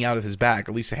sticking out of his back.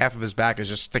 At least half of his back is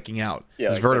just sticking out.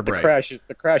 Yeah, his vertebrae.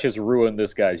 The crash has ruined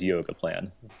this guy's yoga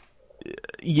plan.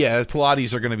 Yeah,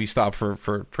 Pilates are going to be stopped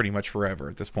for pretty much forever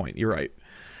at this point. You're right.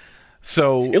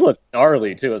 So it looked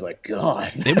gnarly too. I was like,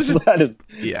 God, it was that is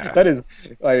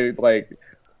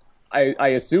I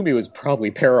assume he was probably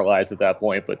paralyzed at that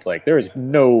point, but like there's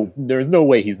no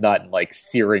way he's not in like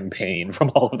searing pain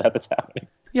from all of that's happening.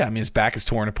 Yeah, I mean his back is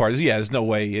torn apart. Yeah, there's no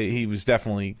way he was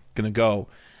definitely gonna go.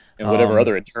 And whatever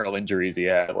other internal injuries he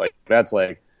had, like that's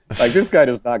like this guy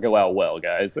does not go out well,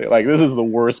 guys. Like this is the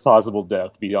worst possible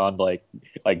death beyond like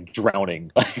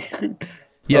drowning.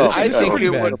 Yeah, I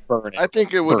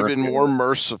think it would have been more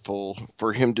merciful merciful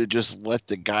for him to just let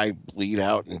the guy bleed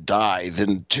out and die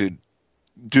than to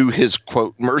do his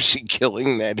quote mercy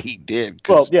killing that he did.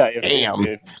 Well, yeah,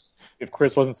 if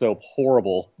Chris wasn't so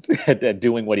horrible at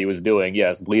doing what he was doing,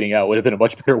 yes, bleeding out would have been a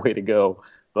much better way to go.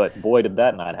 But boy, did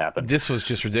that not happen. This was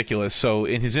just ridiculous. So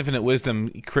in his infinite wisdom,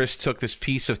 Chris took this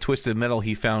piece of twisted metal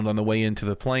he found on the way into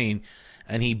the plane,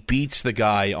 and he beats the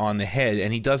guy on the head,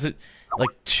 and he does it like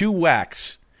 2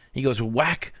 whacks. He goes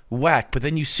whack, whack, but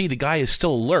then you see the guy is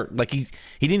still alert. Like he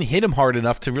didn't hit him hard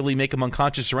enough to really make him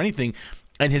unconscious or anything,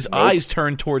 and his eyes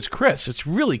turn towards Chris. It's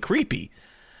really creepy.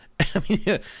 I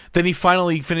mean, then he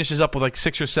finally finishes up with like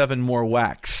 6 or 7 more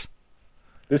whacks.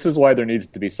 This is why there needs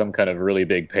to be some kind of really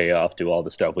big payoff to all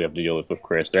the stuff we have to deal with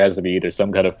Chris. There has to be either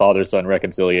some kind of father-son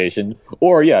reconciliation,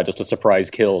 or just a surprise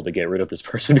kill to get rid of this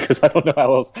person. Because I don't know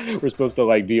how else we're supposed to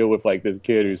like deal with like this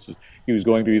kid who's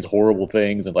going through these horrible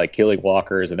things and like killing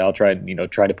walkers and now trying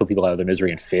to put people out of their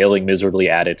misery and failing miserably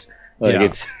at it. Like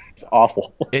it's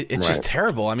awful. It's just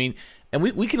terrible. I mean, and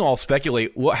we can all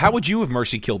speculate. How would you have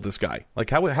mercy killed this guy? Like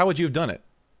how would you have done it?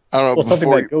 I don't know. Well, something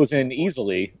before that goes in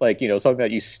easily, like, something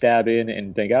that you stab in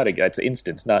and think out again. It's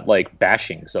instant, not like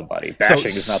bashing somebody.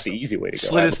 Bashing is not the easy way to go.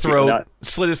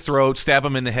 Slit his throat, stab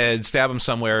him in the head, stab him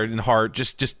somewhere in the heart.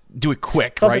 Just do it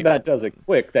quick, something right? that does it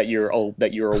quick, that you're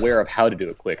aware of how to do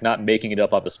it quick, not making it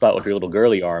up on the spot with your little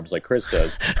girly arms like Chris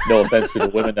does. No offense to the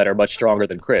women that are much stronger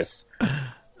than Chris.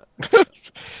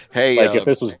 Hey, like if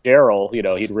this was Daryl,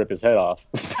 he'd rip his head off.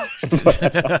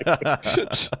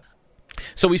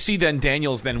 So we see then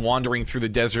Daniel's then wandering through the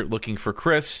desert looking for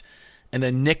Chris, and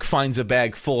then Nick finds a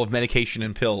bag full of medication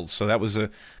and pills. So that was a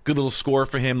good little score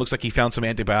for him. Looks like he found some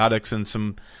antibiotics and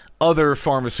some other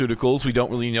pharmaceuticals. We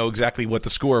don't really know exactly what the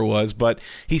score was, but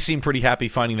he seemed pretty happy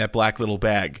finding that black little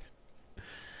bag.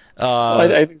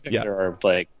 I think there are,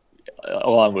 like,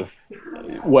 along with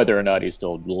whether or not he's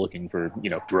still looking for,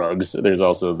 drugs, there's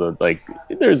also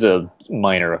there's a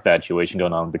minor infatuation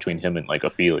going on between him and, like,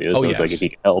 Ophelia. So it's like, if he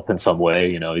can help in some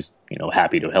way, he's,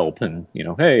 happy to help. And,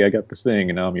 hey, I got this thing,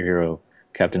 and now I'm your hero,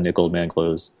 Captain Nick Old Man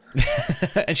Clothes.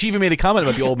 And she even made a comment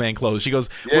about the old man clothes. She goes,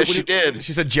 yeah, she did.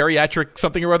 She said geriatric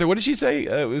something or other. What did she say?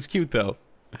 It was cute, though.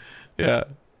 Yeah.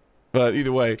 But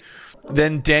either way.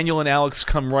 Then Daniel and Alex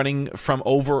come running from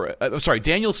over...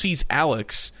 Daniel sees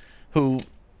Alex, who,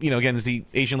 again, is the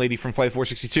Asian lady from Flight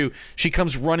 462. She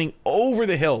comes running over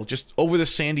the hill, just over the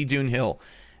sandy dune hill.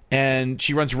 And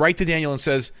she runs right to Daniel and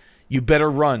says, "You better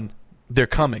run. They're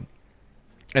coming."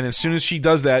 And as soon as she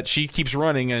does that, she keeps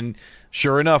running, and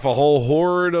sure enough, a whole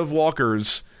horde of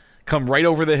walkers come right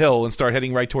over the hill and start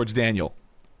heading right towards Daniel.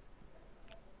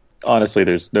 Honestly,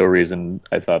 there's no reason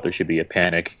I thought there should be a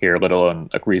panic here, let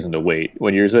alone a reason to wait.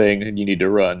 When you're saying you need to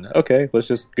run, okay, let's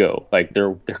just go. Like,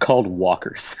 they're called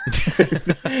walkers.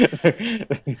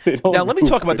 Now, let me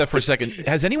talk about that for a second.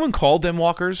 Has anyone called them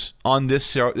walkers on this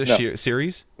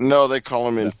series? No, they call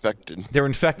them infected. They're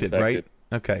infected, right?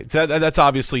 Okay, that's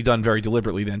obviously done very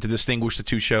deliberately then to distinguish the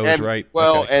two shows, right?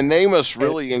 Well, okay. And they must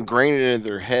really ingrain it in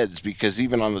their heads, because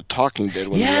even on The Talking Dead,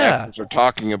 when the actors are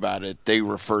talking about it, they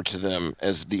refer to them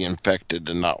as the infected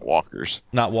and not walkers.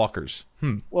 Not walkers.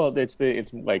 Well, it's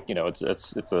like,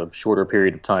 it's a shorter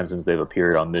period of time since they've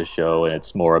appeared on this show, and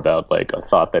it's more about, like, a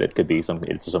thought that it could be some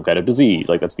kind of disease.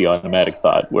 Like, that's the automatic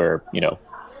thought where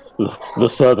the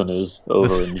Southerners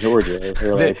over in Georgia,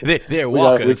 they're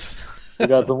walkers. We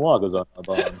got some walkers on our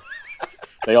bonds.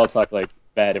 They all talk like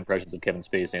bad impressions of Kevin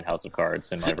Spacey in House of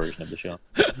Cards in my version of the show.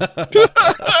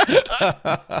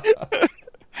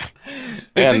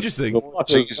 It's interesting. The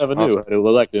walkers never knew how to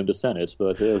elect him to Senate,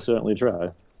 but they'll certainly try.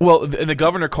 Well, and the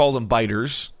governor called them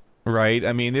biters, right?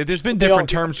 I mean, there's been different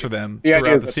terms for them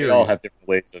throughout the series. They all have different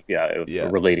ways of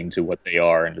relating to what they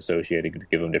are and associating to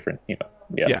give them different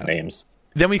names.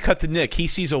 Then we cut to Nick. He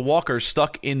sees a walker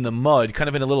stuck in the mud, kind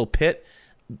of in a little pit,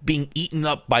 being eaten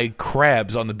up by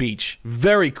crabs on the beach.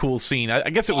 Very cool scene. I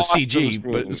guess it was CG,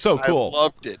 but it was so cool.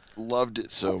 I loved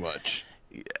it so much.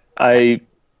 I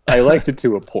liked it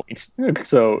to a point.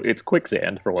 So it's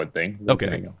quicksand, for one thing.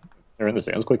 Okay. They're in the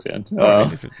sand. It's quicksand.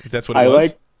 Right, if that's what it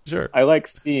was. Sure. I like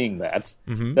seeing that.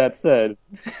 Mm-hmm. That said,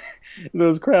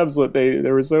 those crabs, they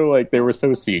were so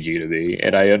CG to me,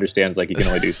 and I understand you can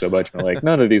only do so much. But like,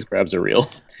 none of these crabs are real.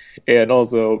 And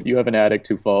also, you have an addict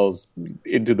who falls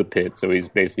into the pit, so he's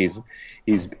basically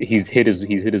he's hit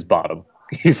his bottom.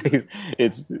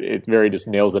 It very just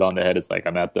nails it on the head. It's like,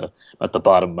 I'm at the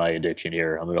bottom of my addiction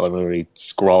here. I'm literally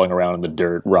scrawling around in the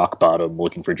dirt, rock bottom,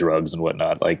 looking for drugs and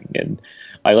whatnot. And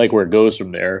I like where it goes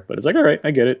from there. But it's like, all right,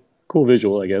 I get it. Cool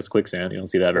visual, I guess. Quicksand. You don't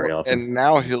see that very often. And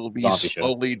now he'll be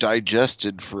slowly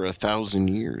digested for 1,000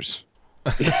 years.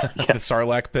 The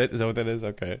Sarlacc pit? Is that what that is?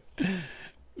 Okay.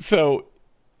 So,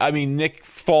 I mean, Nick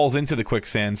falls into the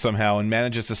quicksand somehow and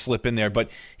manages to slip in there,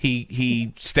 but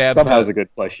he stabs... Somehow is a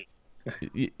good question.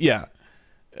 Yeah.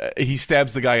 He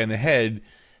stabs the guy in the head,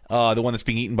 the one that's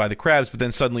being eaten by the crabs, but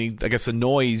then suddenly, I guess, a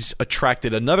noise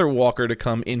attracted another walker to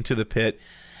come into the pit.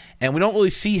 And we don't really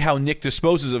see how Nick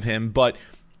disposes of him, but...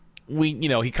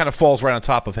 he kind of falls right on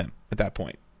top of him at that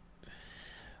point.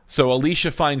 So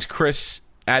Alicia finds Chris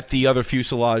at the other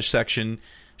fuselage section.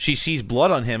 She sees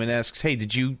blood on him and asks, "Hey,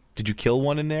 did you kill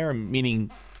one in there?" Meaning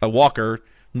a walker,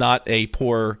 not a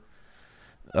poor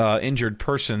injured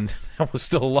person that was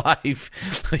still alive.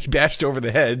 He bashed over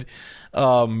the head.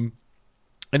 And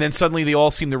then suddenly they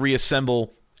all seem to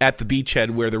reassemble at the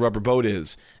beachhead where the rubber boat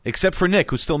is, except for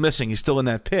Nick, who's still missing. He's still in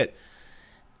that pit.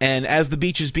 And as the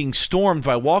beach is being stormed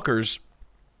by walkers,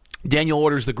 Daniel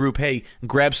orders the group, "Hey,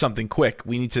 grab something quick.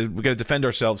 We got to defend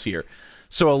ourselves here."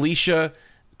 So Alicia,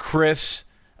 Chris,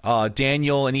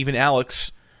 Daniel, and even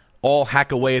Alex all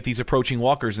hack away at these approaching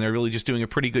walkers, and they're really just doing a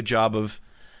pretty good job of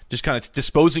just kind of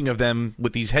disposing of them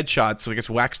with these headshots. So I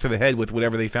guess whacks to the head with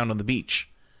whatever they found on the beach.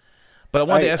 But I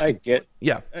wanted to ask.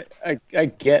 I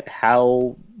get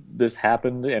how this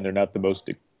happened, and they're not the most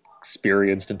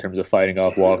experienced in terms of fighting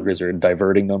off walkers or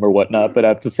diverting them or whatnot. But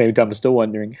at the same time, I'm still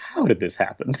wondering, how did this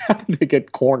happen? How did they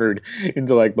get cornered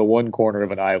into like the one corner of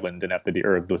an island and have to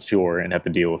or the shore and have to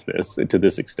deal with this to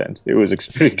this extent? It was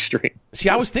pretty extreme. See,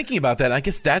 I was thinking about that. I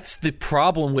guess that's the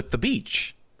problem with the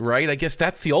beach, right? I guess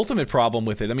that's the ultimate problem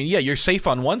with it. I mean, yeah, you're safe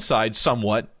on one side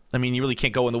somewhat. I mean, you really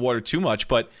can't go in the water too much,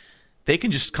 but they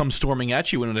can just come storming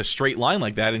at you in a straight line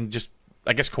like that and just,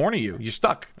 I guess, corner you. You're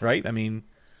stuck, right? I mean...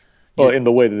 Well, in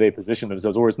the way that they position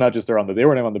themselves, or it's not just they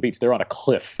weren't on the beach, they're on a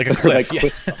cliff. Like a cliff, like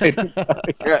cliffside. And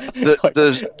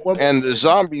the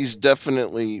zombies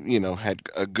definitely, had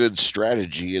a good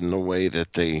strategy in the way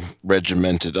that they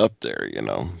regimented up there,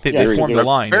 They formed a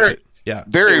line.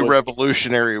 Very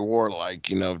Revolutionary War-like,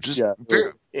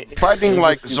 fighting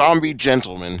like zombie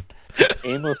gentlemen.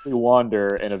 Aimlessly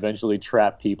wander and eventually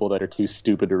trap people that are too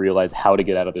stupid to realize how to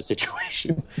get out of their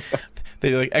situation.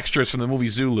 They're like extras from the movie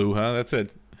Zulu, huh? That's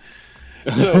it.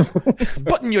 So,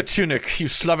 button your tunic, you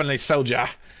slovenly soldier.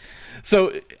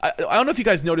 So, I don't know if you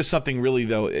guys noticed something really,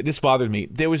 though. This bothered me.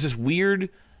 There was this weird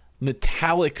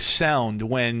metallic sound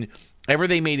whenever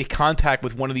they made a contact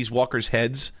with one of these walkers'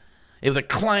 heads. It was like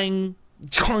clang,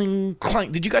 clang,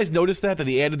 clang. Did you guys notice that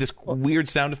they added this weird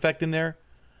sound effect in there?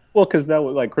 Well, because that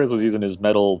was like Chris was using his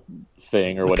metal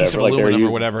thing or whatever, piece of aluminum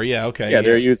or whatever. Yeah, okay. Yeah,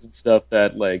 they're using stuff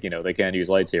that they can't use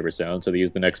lightsaber sound, so they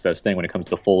use the next best thing when it comes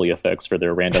to Foley effects for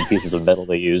their random pieces of metal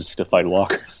they use to fight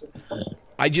walkers.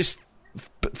 I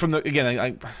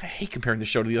hate comparing the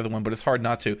show to the other one, but it's hard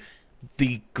not to.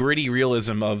 The gritty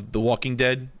realism of The Walking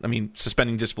Dead. I mean,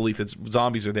 suspending disbelief that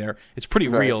zombies are there. It's pretty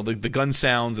real. The gun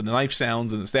sounds and the knife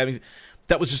sounds and the stabbing.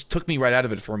 That just took me right out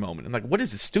of it for a moment. I'm like, what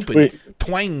is this stupid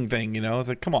twang thing? It's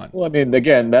like, come on. Well, I mean,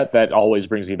 again, that always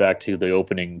brings me back to the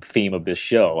opening theme of this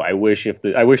show. I wish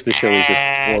the show was just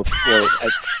more.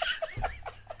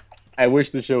 I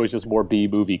wish the show was just more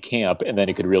B-movie camp, and then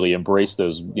it could really embrace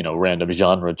those random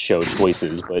genre show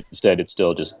choices. But instead, it's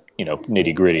still just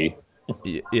nitty gritty,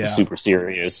 super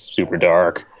serious, super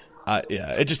dark.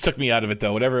 It just took me out of it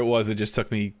though. Whatever it was, it just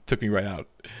took me right out.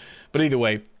 But either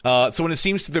way, so when it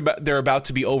seems they're about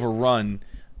to be overrun,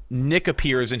 Nick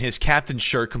appears in his captain's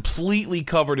shirt, completely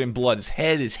covered in blood. His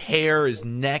head, his hair, his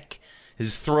neck,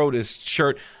 his throat, his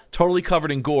shirt, totally covered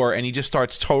in gore, and he just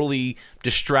starts totally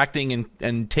distracting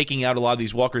and taking out a lot of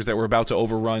these walkers that were about to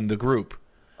overrun the group.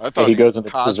 I thought he goes into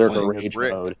berserker rage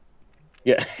mode.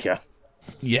 Yeah.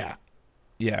 Yeah,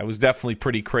 it was definitely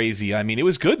pretty crazy. I mean, it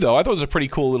was good, though. I thought it was a pretty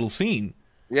cool little scene.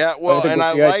 Yeah, well, and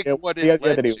I like what it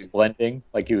led to. That he was blending,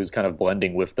 like he was kind of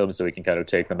blending with them so he can kind of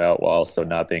take them out while also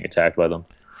not being attacked by them.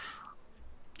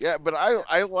 Yeah, but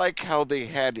I like how they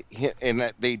had him, and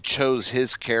that they chose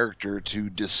his character to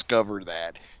discover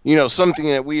that. Something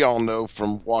that we all know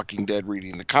from Walking Dead,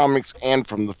 reading the comics, and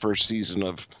from the first season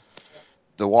of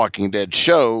the Walking Dead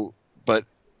show. But,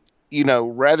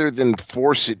 rather than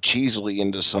force it cheesily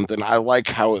into something, I like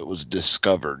how it was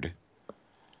discovered.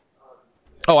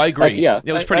 Oh, I agree.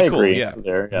 It was pretty cool. Yeah.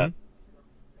 There, yeah.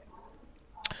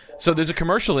 Mm-hmm. So there's a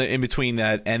commercial in between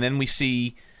that, and then we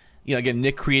see, again,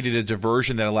 Nick created a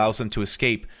diversion that allows them to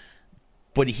escape,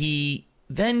 but he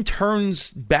then turns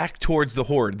back towards the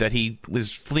horde that he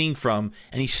was fleeing from,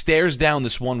 and he stares down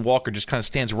this one walker, just kind of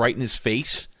stands right in his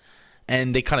face,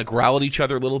 and they kind of growl at each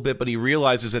other a little bit, but he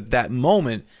realizes at that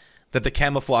moment that the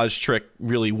camouflage trick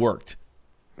really worked.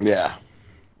 Yeah.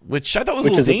 Which I thought was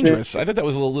a little dangerous. I thought that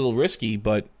was a little risky,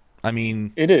 but I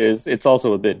mean... It is. It's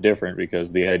also a bit different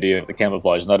because the idea of the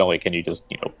camouflage, not only can you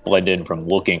just, blend in from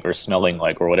looking or smelling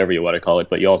like or whatever you want to call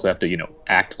it, but you also have to,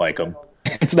 act like him.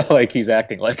 It's not like he's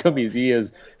acting like him. He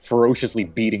is ferociously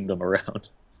beating them around.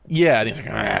 Yeah, and he's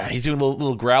like, he's doing a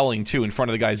little growling, too, in front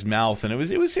of the guy's mouth, and it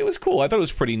was cool. I thought it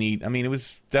was pretty neat. I mean, it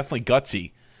was definitely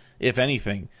gutsy, if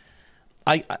anything.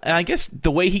 I guess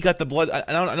the way he got the blood,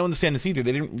 I don't understand this either.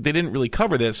 They didn't really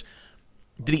cover this.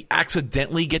 Did he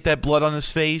accidentally get that blood on his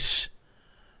face,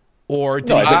 or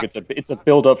did I think it's a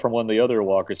build up from when the other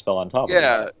walkers fell on top of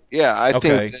him. Yeah. I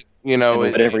think that,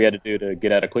 whatever he had to do to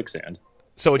get out of quicksand.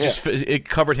 So it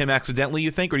covered him accidentally,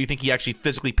 you think, or do you think he actually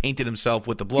physically painted himself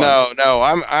with the blood? No.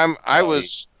 I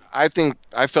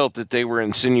felt that they were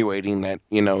insinuating that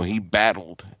he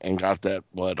battled and got that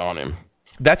blood on him.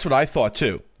 That's what I thought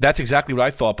too. That's exactly what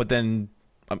I thought. But then,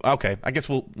 okay, I guess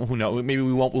who knows? Maybe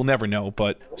we won't. We'll never know.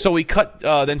 But so we cut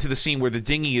then to the scene where the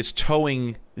dinghy is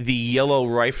towing the yellow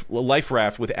life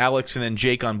raft with Alex and then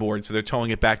Jake on board. So they're towing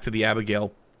it back to the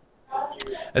Abigail.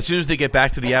 As soon as they get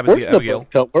back to the Abigail,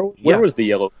 where was the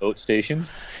yellow boat stationed?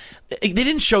 They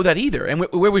didn't show that either. And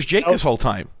where was Jake this whole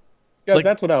time? Yeah, Like-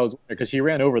 that's what I was wondering, because she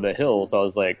ran over the hill, so I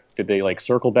was like, did they like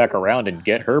circle back around and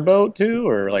get her boat too,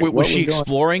 or like Was she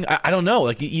exploring? I don't know.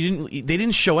 Like they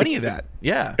didn't show any of that.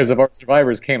 Yeah. Because if our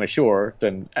survivors came ashore,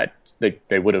 then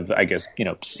they would have, I guess,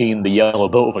 seen the yellow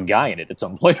boat with a guy in it at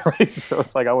some point, right? So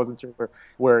it's like I wasn't sure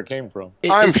where it came from.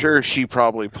 I'm sure she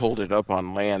probably pulled it up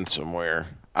on land somewhere.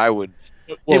 I would.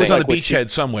 It was on the was beachhead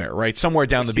somewhere, right? Somewhere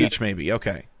down the beach, maybe.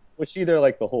 Okay. Was she there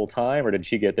like the whole time, or did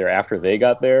she get there after they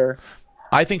got there?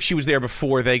 I think she was there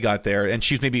before they got there, and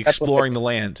she was maybe That's what exploring the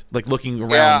land, like looking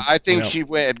around. Yeah, I think you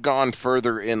know. she had gone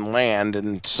further inland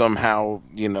and somehow,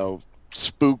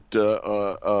 spooked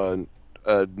a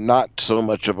not so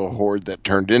much of a horde that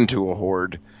turned into a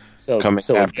horde. So Coming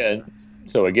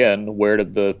again, where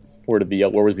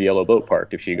was the yellow boat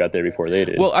parked if she got there before they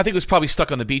did? Well, I think it was probably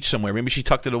stuck on the beach somewhere. Maybe she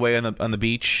tucked it away on the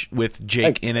beach with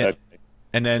Jake in it,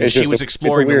 and then It's she just was a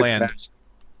exploring the weird land. smash.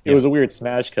 It was a weird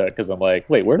smash cut because I'm like,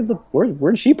 wait, where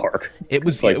did she park? It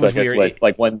was like, it so was I guess, weird.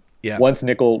 like when Yeah. once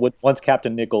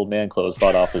Captain Nickel Manclothes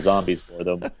fought off the zombies for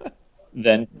them,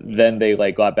 then they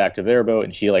like got back to their boat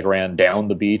and she like ran down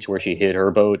the beach where she hid her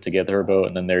boat to get her boat,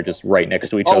 and then they're just right next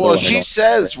to each other. Oh, well, when they she don't-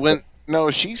 says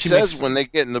makes- when they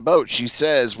get in the boat, she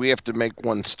says we have to make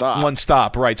one stop. One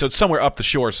stop, right? So it's somewhere up the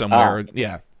shore somewhere.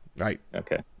 Yeah, right.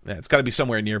 Okay. Yeah, it's got to be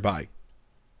somewhere nearby.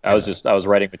 I was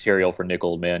writing material for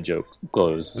Nickel Man joke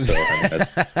clothes, so I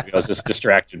was just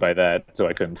distracted by that, so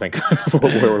I couldn't think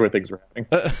where things were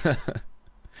happening.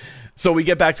 So we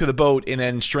get back to the boat, and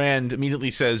then Strand immediately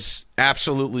says,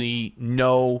 "Absolutely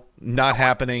no, not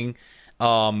happening.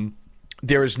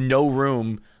 There is no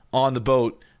room on the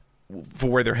boat for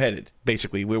where they're headed.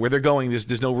 Basically, where they're going,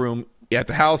 there's no room at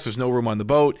the house. There's no room on the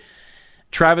boat."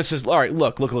 Travis says, "All right,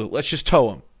 look. Let's just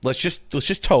tow him. Let's just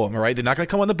tow them. All right, they're not going to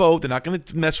come on the boat. They're not going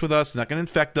to mess with us. They're not going to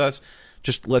infect us.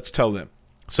 Just let's tow them."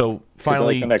 So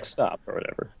finally, like the next stop or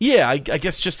whatever. yeah, I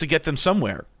guess just to get them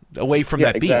somewhere away from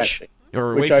that exactly. beach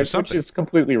or away from something. Which is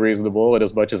completely reasonable. And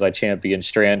as much as I champion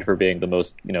Strand for being the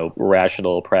most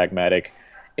rational, pragmatic,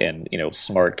 and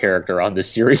smart character on this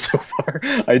series so far,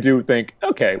 I do think,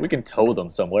 okay, we can tow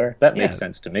them somewhere. That makes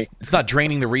sense to me. It's not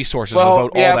draining the resources of the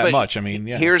boat all that but much. I mean,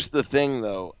 yeah. Here's the thing,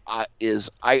 though,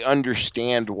 I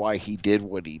understand why he did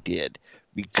what he did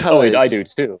because I do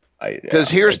too. Because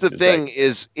here's the thing: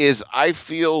 is I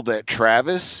feel that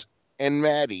Travis and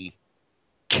Maddie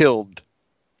killed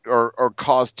or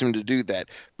caused him to do that.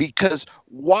 Because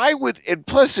why would? And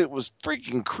plus, it was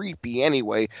freaking creepy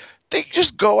anyway. They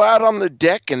just go out on the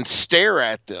deck and stare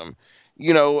at them.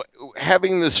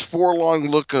 Having this forlorn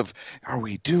look of, are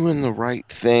we doing the right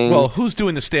thing? Well, who's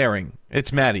doing the staring?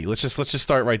 It's Maddie. Let's just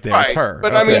start right there. Right. It's her.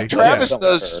 But okay. I mean, Travis Yeah.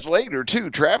 does later too.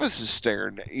 Travis is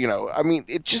staring. I mean,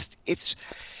 it's.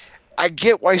 I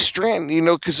get why Strand.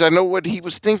 Because I know what he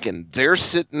was thinking. They're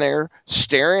sitting there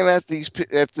staring at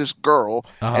this girl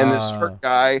and this her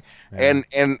guy, Yeah.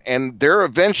 and they're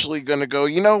eventually going to go.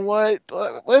 You know what?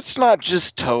 Let's not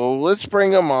just tow. Let's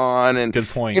bring them on. And Good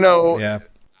point. Yeah.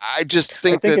 I just I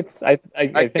think think that it's I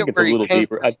get think it's a where he little came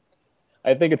deeper.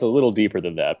 I think it's a little deeper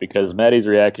than that, because Maddie's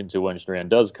reaction to when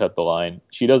Strand does cut the line,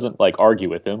 she doesn't like argue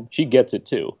with him. She gets it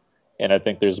too, and I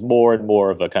think there's more and more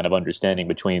of a kind of understanding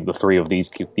between the three of these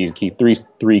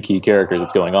three key characters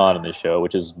that's going on in this show,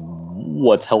 which is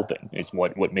what's helping. It's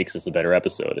what makes this a better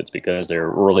episode. It's because they're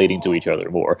relating to each other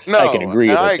more. No, I can agree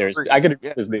and that I there's agree. I can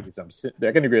agree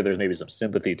there's maybe some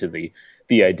sympathy to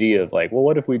the idea of like, well,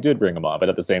 what if we did bring them on? But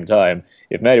at the same time,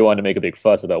 if Maddie wanted to make a big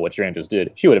fuss about what Strand just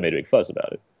did, she would have made a big fuss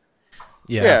about it.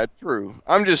 Yeah, true.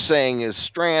 I'm just saying, is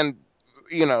Strand,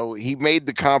 he made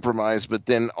the compromise, but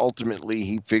then ultimately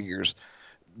he figures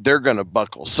they're going to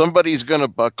buckle. Somebody's going to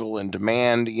buckle and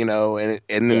demand, and then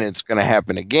Yes. it's going to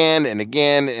happen again and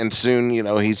again, and soon,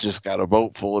 he's just got a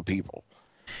boat full of people.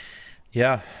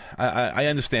 Yeah, I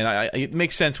understand. It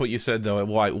makes sense what you said, though,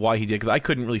 why he did, because I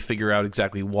couldn't really figure out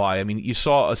exactly why. I mean, you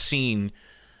saw a scene,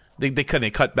 they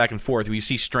cut back and forth, where you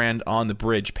see Strand on the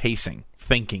bridge pacing,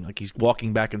 thinking, like he's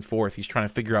walking back and forth. He's trying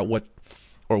to figure out what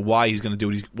or why he's going to do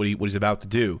what he's about to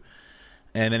do.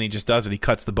 And then he just does it. He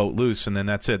cuts the boat loose, and then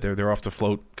that's it. They're off to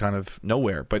float kind of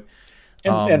nowhere. But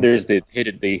And there's the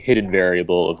hidden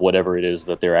variable of whatever it is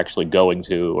that they're actually going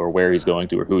to, or where he's going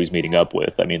to, or who he's meeting up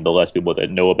with. I mean, the less people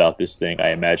that know about this thing,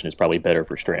 I imagine, is probably better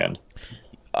for Strand.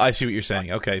 I see what you're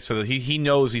saying. Okay, so that he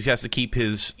knows he has to keep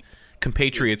his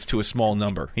compatriots to a small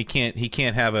number. He can't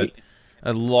have a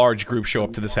large group show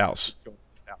up to this house.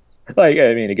 Like,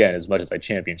 I mean, again, as much as I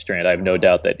champion Strand, I have no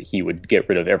doubt that he would get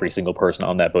rid of every single person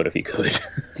on that boat if he could.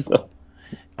 So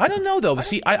I don't know, though. But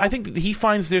see, I think that he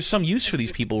finds there's some use for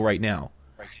these people right now.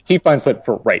 he finds that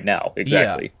for right now,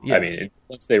 exactly. Yeah. I mean,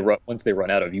 once they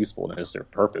run out of usefulness or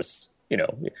purpose,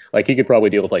 like he could probably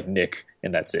deal with like Nick,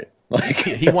 and that's it. Like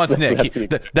he wants Nick.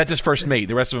 That's That's his first mate.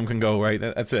 The rest of them can go, right?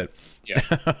 That's it. Yeah.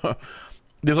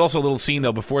 There's also a little scene,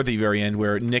 though, before the very end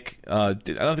where Nick, I don't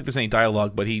think there's any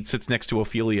dialogue, but he sits next to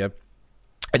Ophelia,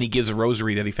 and he gives a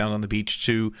rosary that he found on the beach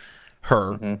to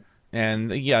her. Mm-hmm.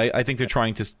 And, yeah, I think they're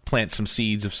trying to plant some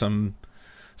seeds of some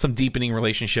deepening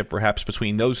relationship, perhaps,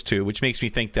 between those two, which makes me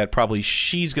think that probably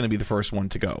she's going to be the first one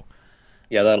to go.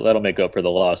 Yeah, that'll make up for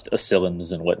the lost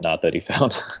Asillans and whatnot that he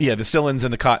found. Yeah, the Sillans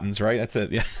and the Cottons, right? That's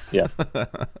it, yeah. Yeah.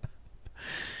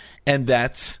 And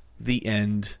that's the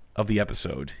end of the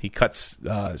episode.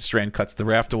 Strand cuts the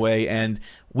raft away, and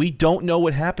we don't know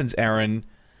what happens, Aaron,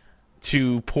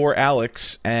 to poor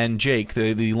Alex and Jake,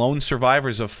 the lone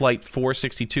survivors of Flight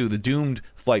 462, the doomed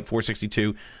Flight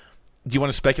 462. Do you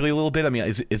want to speculate a little bit? I mean,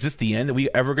 is this the end? Are we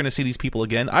ever going to see these people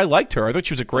again? I liked her. I thought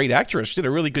she was a great actress. She did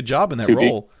a really good job in that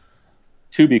role.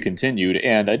 To be continued,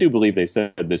 and I do believe they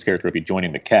said this character would be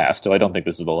joining the cast, so I don't think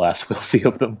this is the last we'll see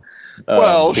of them.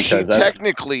 Well, she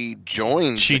technically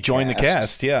joined. She joined the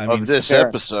cast, yeah. I mean, of this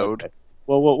episode. Okay.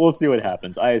 Well, we'll see what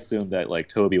happens. I assume that like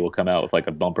Toby will come out with like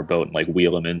a bumper boat and like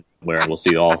wheel him in, where we'll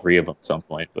see all three of them at some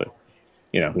point. But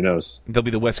who knows? They'll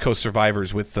be the West Coast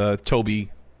survivors with Toby.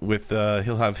 With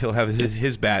he'll have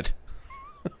his bat.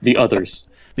 The others.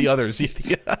 The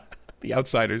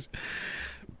outsiders.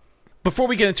 Before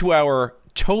we get into our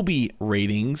Toby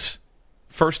ratings,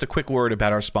 first a quick word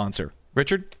about our sponsor.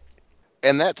 Richard?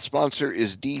 And that sponsor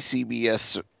is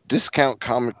DCBS, Discount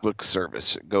Comic Book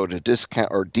Service. Go to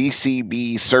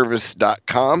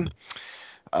dcbservice.com.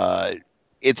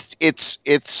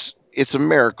 It's a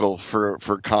miracle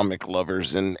for comic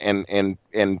lovers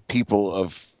and people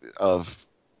of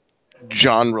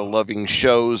genre-loving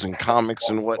shows and comics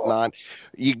and whatnot.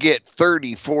 You get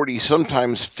 30, 40,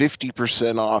 sometimes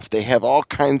 50% off. They have all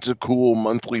kinds of cool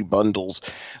monthly bundles,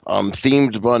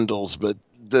 themed bundles. But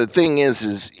the thing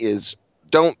is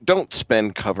don't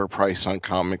spend cover price on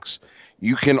comics.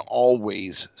 You can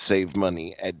always save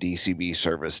money at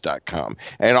dcbservice.com.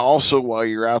 And also, while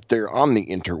you're out there on the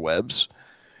interwebs,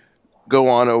 go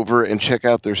on over and check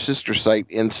out their sister site,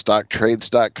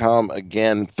 InStockTrades.com.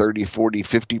 Again, 30, 40,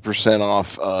 50%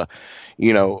 off,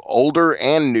 older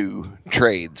and new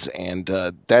trades. And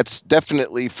that's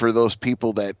definitely for those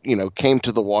people that, came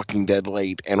to The Walking Dead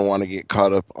late and want to get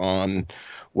caught up on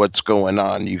what's going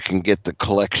on. You can get the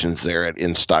collections there at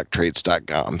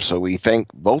InStockTrades.com. So we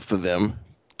thank both of them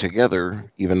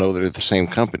together, even though they're the same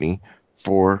company,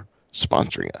 for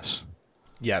sponsoring us.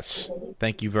 Yes.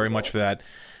 Thank you very much for that.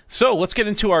 So let's get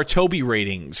into our Toby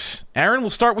ratings. Aaron, we'll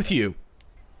start with you.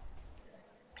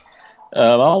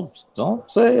 I'll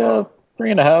say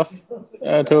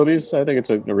 3.5 Toby's. I think it's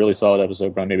a really solid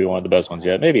episode, probably maybe one of the best ones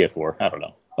yet. Maybe a 4. I don't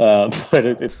know. But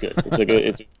it's good. It's a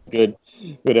good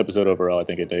episode overall. I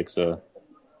think it makes a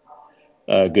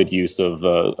good use of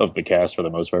the cast for the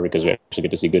most part, because we actually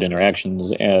get to see good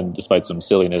interactions, and despite some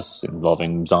silliness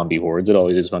involving zombie hordes, it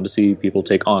always is fun to see people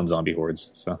take on zombie hordes.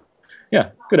 So,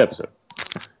 yeah, good episode.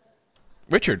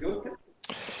 Richard.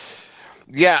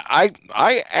 Yeah, I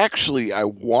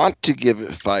want to give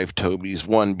it 5 Tobys.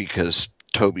 1, because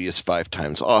Toby is 5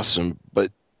 times awesome, but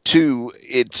 2,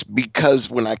 it's because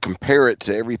when I compare it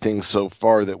to everything so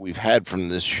far that we've had from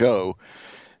this show,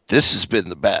 this has been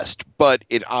the best. But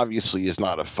it obviously is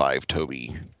not a 5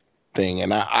 Toby thing,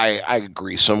 and I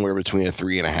agree, somewhere between a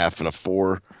 3.5 and a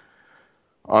 4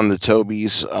 on the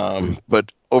Tobys.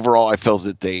 But overall, I felt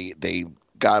that they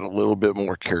got a little bit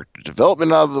more character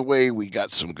development out of the way. We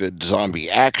got some good zombie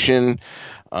action.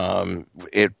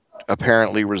 It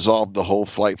apparently resolved the whole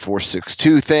Flight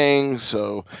 462 thing.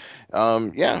 So,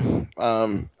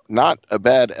 not a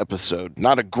bad episode.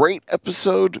 Not a great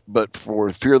episode, but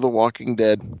for Fear the Walking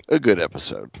Dead, a good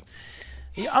episode.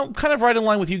 Yeah, I'm kind of right in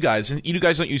line with you guys. And you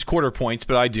guys don't use quarter points,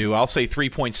 but I do. I'll say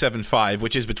 3.75,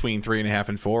 which is between 3.5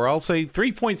 and 4. I'll say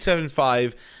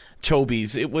 3.75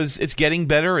 Toby's. It's getting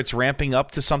better. It's ramping up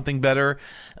to something better.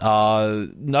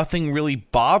 Nothing really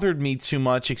bothered me too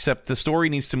much, except the story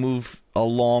needs to move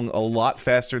along a lot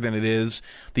faster than it is.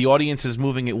 The audience is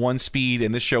moving at one speed,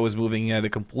 and this show is moving at a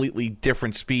completely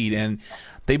different speed, and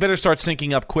they better start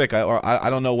syncing up quick.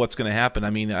 I don't know what's going to happen. I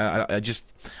mean,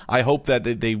 I hope that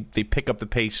they pick up the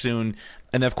pace soon.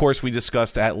 And of course, we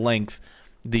discussed at length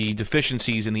the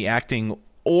deficiencies in the acting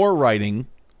or writing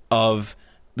of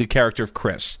the character of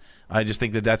Chris. I just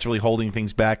think that that's really holding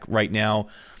things back right now.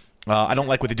 I don't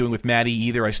like what they're doing with Maddie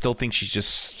either. I still think she's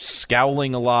just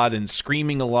scowling a lot and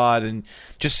screaming a lot and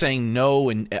just saying no.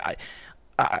 And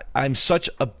I'm such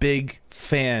a big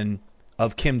fan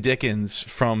of Kim Dickens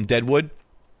from Deadwood.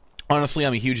 Honestly,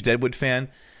 I'm a huge Deadwood fan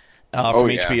from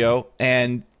HBO.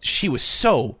 And she was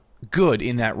so good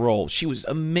in that role. She was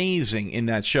amazing in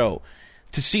that show.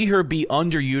 To see her be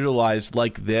underutilized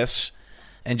like this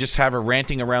and just have her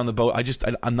ranting around the boat,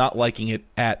 I'm not liking it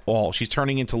at all. She's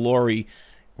turning into Lori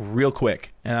real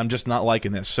quick, and I'm just not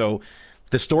liking this. So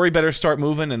the story better start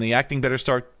moving, and the acting better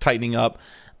start tightening up.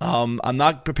 I'm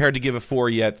not prepared to give a 4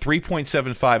 yet.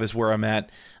 3.75 is where I'm at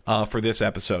for this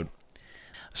episode.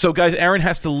 So, guys, Aaron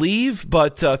has to leave,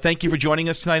 but thank you for joining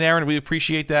us tonight, Aaron. We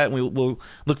appreciate that, and we'll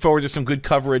look forward to some good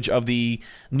coverage of the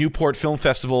Newport Film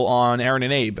Festival on Aaron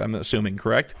and Abe, I'm assuming,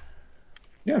 correct?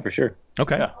 Yeah, for sure.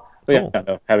 Okay. Yeah. But cool. Yeah,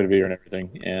 no, happy to be here and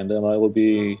everything. And I will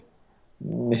be,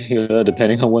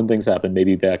 depending on when things happen,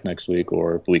 maybe back next week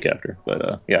or the week after.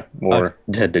 But, more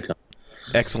Dead to come.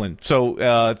 Excellent.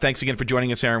 So thanks again for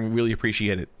joining us, Aaron. We really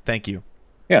appreciate it. Thank you.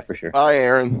 Yeah, for sure. Bye,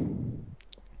 Aaron.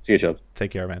 See you, Chubb.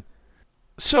 Take care, man.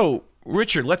 So,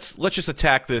 Richard, let's just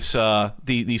attack this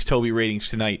these Toby ratings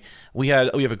tonight. We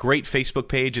have a great Facebook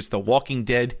page. It's the Walking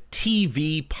Dead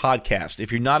TV podcast.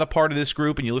 If you're not a part of this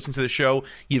group and you listen to the show,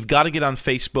 you've got to get on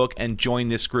Facebook and join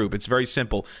this group. It's very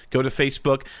simple. Go to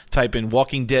Facebook, type in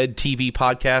Walking Dead TV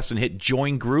podcast, and hit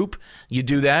join group. You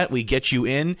do that, we get you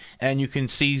in, and you can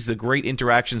see the great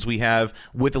interactions we have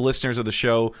with the listeners of the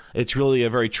show. It's really a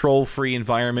very troll-free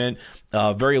environment,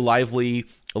 very lively.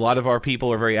 A lot of our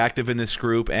people are very active in this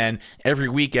group, and every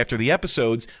week after the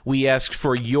episodes, we ask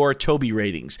for your Toby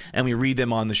ratings, and we read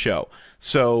them on the show.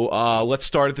 So let's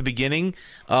start at the beginning.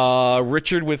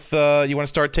 Richard, with you want to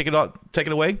start? Take it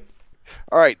away.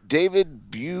 All right,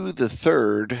 David Bew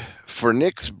III for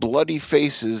Nick's bloody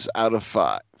faces out of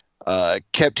 5.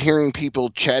 Kept hearing people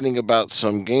chatting about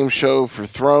some game show for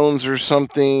Thrones or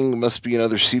something. Must be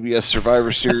another CBS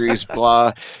Survivor Series.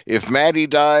 Blah. If Maddie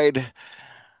died,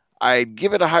 I'd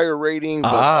give it a higher rating,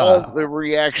 but all the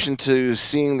reaction to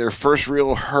seeing their first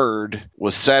real herd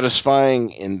was satisfying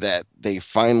in that they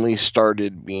finally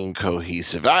started being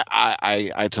cohesive.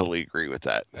 I totally agree with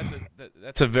that.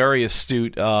 That's a very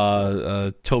astute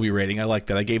Toby rating. I like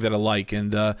that. I gave that a like,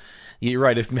 and you're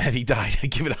right. If Maddie died, I'd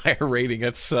give it a higher rating.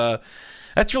 That's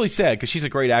really sad because she's a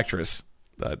great actress.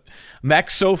 But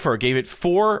Max Sofer gave it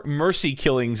 4 mercy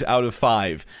killings out of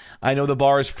 5. I know the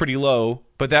bar is pretty low,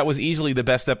 but that was easily the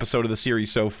best episode of the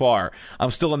series so far. I'm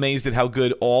still amazed at how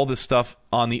good all the stuff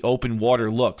on the open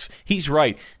water looks. He's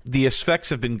right. The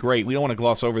effects have been great. We don't want to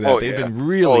gloss over that. They've been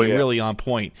really on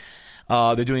point.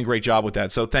 They're doing a great job with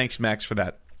that. So thanks, Max, for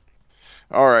that.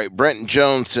 All right, Brenton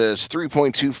Jones says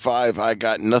 3.25. I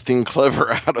got nothing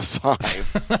clever out of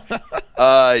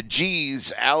 5.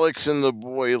 Geez, Alex and the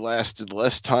boy lasted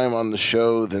less time on the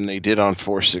show than they did on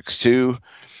 462.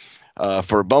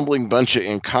 For a bumbling bunch of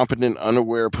incompetent,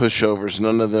 unaware pushovers,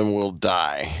 none of them will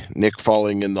die. Nick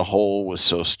falling in the hole was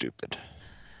so stupid.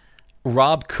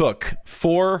 Rob Cook,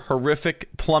 4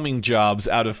 horrific plumbing jobs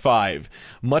out of 5.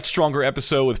 Much stronger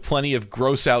episode with plenty of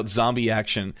gross-out zombie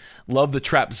action. Love the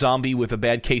trapped zombie with a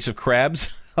bad case of crabs.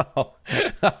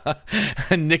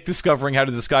 And Nick discovering how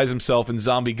to disguise himself in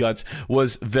zombie guts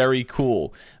was very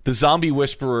cool. The zombie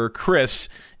whisperer, Chris,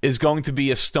 is going to be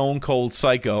a stone-cold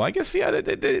psycho. I guess, yeah,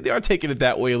 they are taking it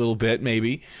that way a little bit,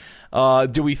 maybe.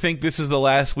 Do we think this is the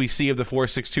last we see of the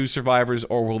 462 survivors,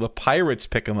 or will the pirates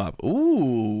pick them up?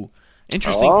 Ooh,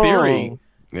 interesting theory.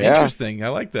 Yeah. Interesting. I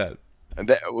like that.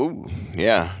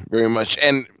 Yeah, very much.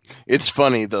 And it's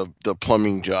funny, the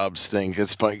plumbing jobs thing.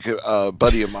 It's funny. A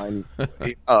buddy of mine,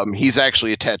 he's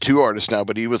actually a tattoo artist now,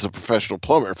 but he was a professional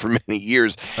plumber for many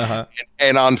years. Uh-huh.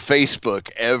 And on Facebook,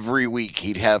 every week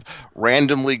he'd have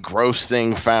randomly gross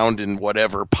thing found in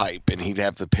whatever pipe, and he'd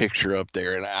have the picture up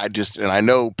there. And I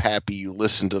know, Pappy, you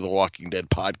listen to the Walking Dead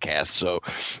podcast, so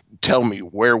tell me,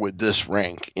 where would this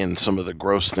rank in some of the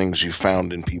gross things you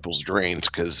found in people's drains?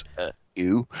 Because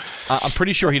ew. I'm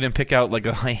pretty sure he didn't pick out like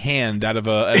a hand out of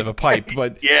a pipe,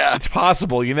 but yeah, it's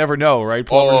possible. You never know, right?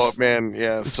 Plumbers, man,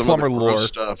 yeah, some plumber of the lore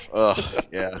stuff.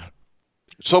 Yeah.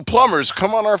 So plumbers,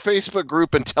 come on our Facebook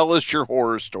group and tell us your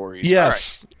horror stories.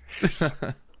 Yes. Right.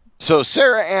 So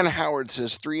Sarah Ann Howard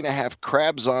says 3.5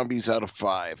 crab zombies out of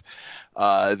 5.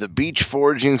 The beach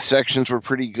foraging sections were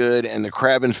pretty good, and the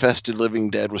crab-infested Living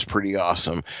Dead was pretty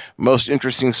awesome. Most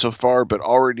interesting so far, but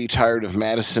already tired of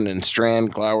Madison and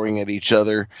Strand glowering at each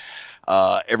other.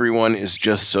 Everyone is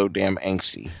just so damn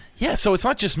angsty. Yeah, so it's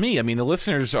not just me. I mean, the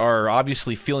listeners are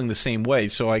obviously feeling the same way,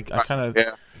 so I kind of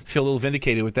feel a little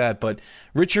vindicated with that. But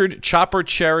Richard Chopper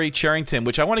Cherry Charrington,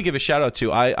 which I want to give a shout-out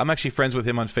to. I'm actually friends with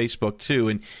him on Facebook, too,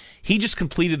 and he just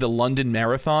completed the London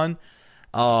Marathon.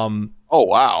 Oh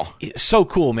wow! So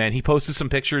cool, man. He posted some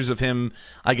pictures of him,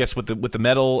 I guess, with the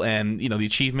medal and the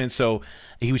achievement. So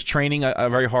he was training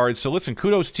very hard. So listen,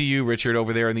 kudos to you, Richard,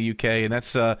 over there in the UK, and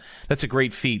that's a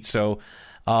great feat. So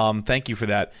Thank you for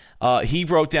that. He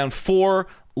wrote down 4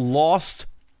 Lost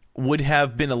would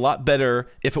have been a lot better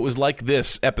if it was like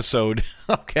this episode.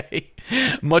 Okay.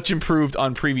 Much improved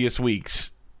on previous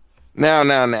weeks.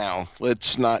 Now.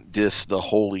 Let's not diss the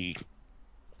holy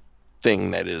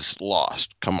thing that is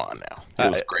Lost. Come on now.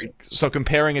 It was great. So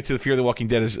comparing it to the Fear the Walking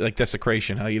Dead is like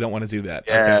desecration, huh? You don't want to do that.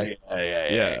 Yeah,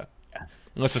 Okay. yeah.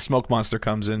 Unless a smoke monster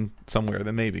comes in somewhere,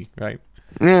 then maybe, right?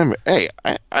 Yeah, hey,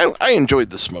 I enjoyed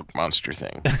the smoke monster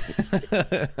thing.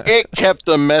 It kept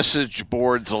the message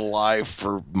boards alive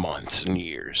for months and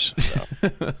years.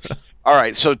 So. All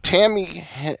right, so Tammy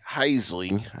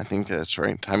Heisley, I think that's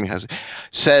right, Tammy Heisley,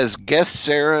 says, guess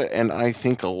Sarah and I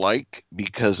think alike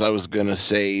because I was going to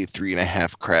say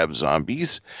 3.5 crab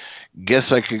zombies.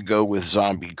 Guess I could go with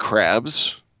zombie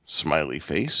crabs, smiley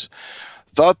face.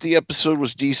 Thought the episode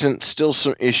was decent, still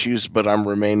some issues, but I'm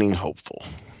remaining hopeful.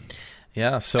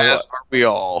 Yeah, so Are we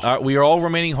all? We are all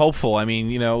remaining hopeful. I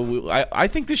mean, I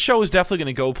think this show is definitely going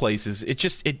to go places.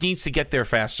 It needs to get there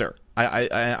faster.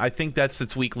 I think that's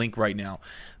its weak link right now.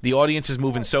 The audience is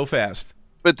moving so fast.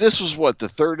 But this was what, the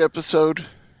 3rd episode?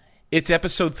 It's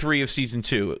episode 3 of season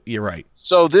 2. You're right.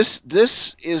 So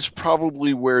this is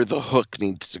probably where the hook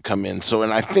needs to come in. So,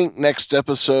 and I think next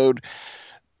episode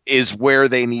is where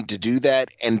they need to do that.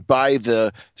 And by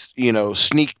the,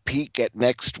 sneak peek at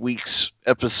next week's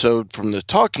episode from The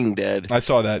Talking Dead, I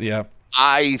saw that, yeah.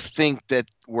 I think that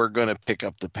we're going to pick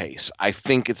up the pace. I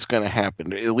think it's going to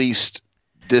happen. At least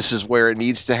this is where it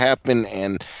needs to happen.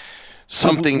 And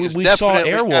something we saw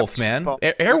Airwolf, man.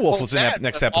 Airwolf was in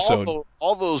next episode.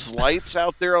 All those lights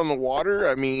out there on the water.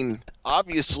 I mean,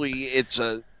 obviously it's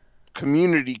a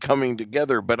community coming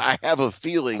together, but I have a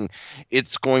feeling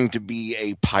it's going to be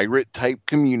a pirate type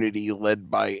community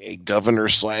led by a governor /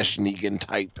 Negan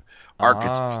type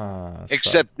archetype.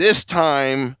 Except this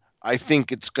time, I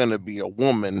think it's going to be a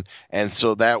woman, and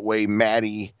so that way,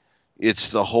 Maddie, it's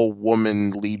the whole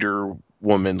woman leader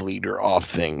off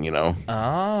thing,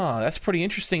 that's a pretty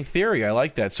interesting theory. I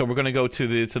like that. So we're going to go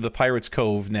to the Pirates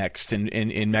Cove next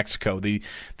in Mexico. The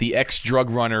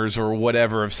ex-drug runners or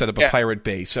whatever have set up a pirate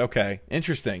base. Okay,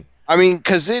 interesting. I mean,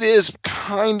 because it is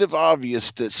kind of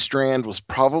obvious that Strand was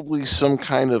probably some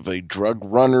kind of a drug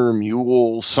runner,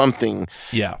 mule, something.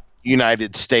 Yeah.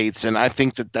 United States, and I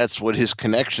think that that's what his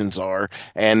connections are.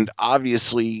 And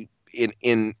obviously,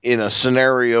 in a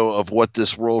scenario of what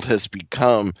this world has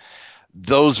become,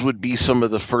 those would be some of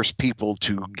the first people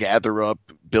to gather up,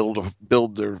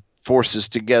 build their forces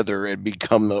together, and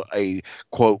become a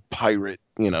quote pirate,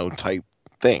 type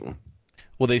thing.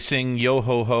 Will they sing "Yo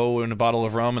Ho Ho" and a bottle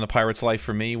of rum and a pirate's life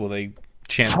for me? Will they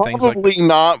chant Probably things like? Probably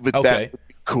not, but okay. That would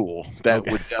be cool. That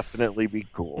would definitely be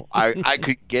cool. I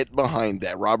could get behind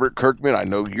that. Robert Kirkman, I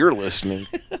know you're listening.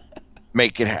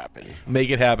 Make it happen. Make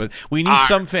it happen. We need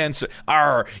some fans.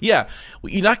 Yeah,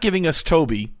 you're not giving us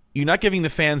Toby. You're not giving the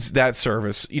fans that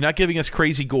service. You're not giving us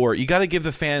crazy gore. You got to give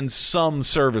the fans some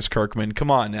service, Kirkman.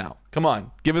 Come on now. Come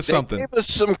on. Give us something. Give us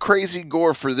some crazy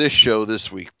gore for this show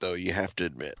this week, though, you have to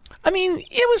admit. I mean,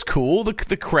 it was cool. The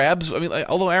crabs, I mean,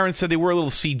 although Aaron said they were a little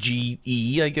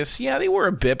CGE, I guess, yeah, they were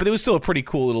a bit, but it was still a pretty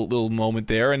cool little moment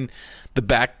there. And the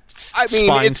back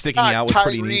spine sticking out was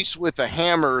pretty neat. With a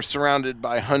hammer surrounded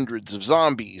by hundreds of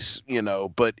zombies,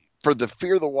 but for the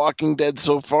Fear the Walking Dead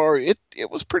so far, it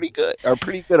was pretty good, a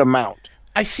pretty good amount.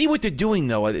 I see what they're doing,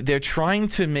 though. They're trying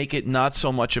to make it not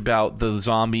so much about the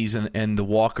zombies and the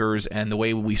walkers and the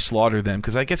way we slaughter them,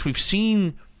 because I guess we've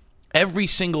seen every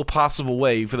single possible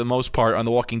way, for the most part, on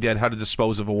The Walking Dead, how to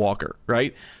dispose of a walker,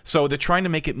 right? So they're trying to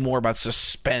make it more about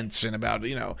suspense and about,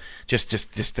 just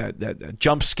that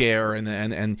jump scare and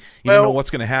you don't know what's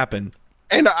going to happen.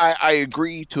 And I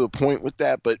agree to a point with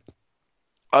that, but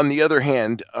on the other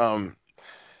hand,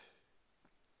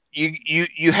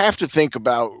 you have to think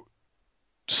about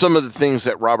some of the things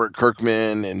that Robert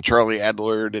Kirkman and Charlie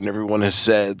Adlard and everyone has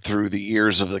said through the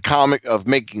years of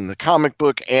making the comic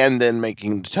book and then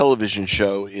making the television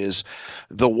show is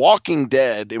The Walking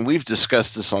Dead, and we've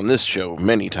discussed this on this show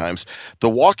many times, The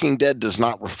Walking Dead does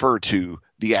not refer to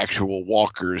the actual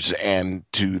walkers and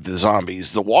to the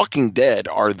zombies. The Walking Dead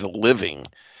are the living.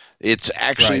 It's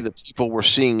actually the people we're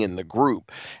seeing in the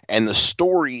group, and the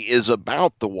story is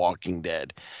about the Walking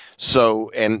Dead.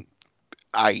 So, and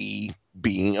i.e.,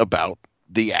 being about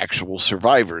the actual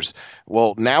survivors.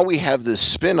 Well, now we have this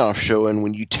spin-off show, and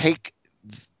when you take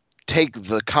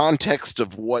the context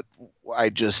of what I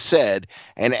just said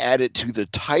and add it to the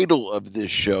title of this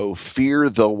show, Fear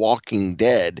the Walking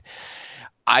Dead,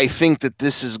 I think that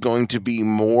this is going to be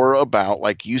more about,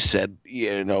 like you said,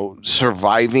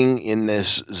 surviving in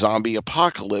this zombie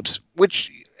apocalypse,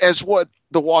 which is what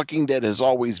The Walking Dead has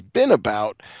always been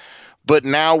about. but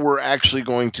now we're actually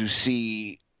going to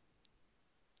see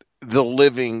the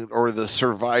living or the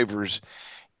survivors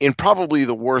in probably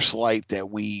the worst light that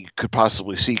we could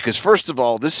possibly see. Because first of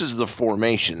all, this is the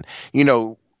formation.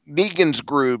 Negan's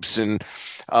groups and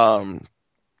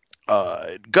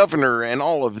Governor and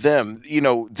all of them,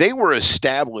 they were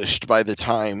established by the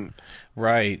time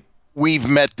right we've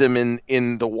met them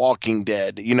in The Walking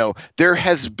Dead. There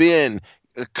has been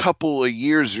a couple of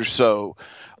years or so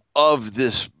of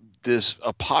this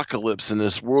apocalypse in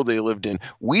this world they lived in.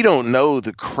 We don't know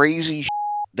the crazy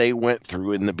they went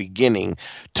through in the beginning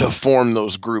to form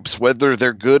those groups, whether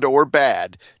they're good or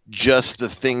bad, just the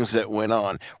things that went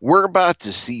on. We're about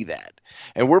to see that.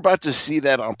 And we're about to see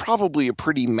that on probably a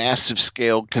pretty massive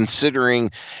scale,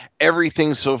 considering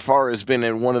everything so far has been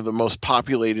in one of the most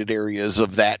populated areas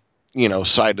of that,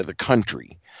 side of the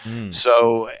country.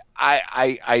 So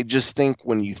I just think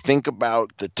when you think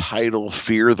about the title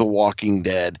Fear the Walking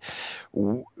Dead,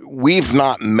 we've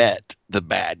not met the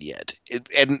bad yet.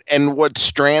 And what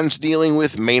Strand's dealing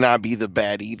with may not be the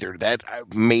bad either. That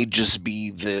may just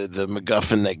be the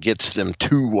MacGuffin that gets them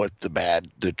to what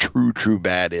the true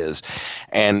bad is.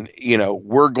 And,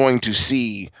 we're going to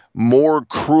see more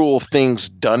cruel things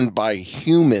done by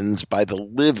humans, by the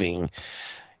living,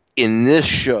 in this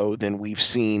show than we've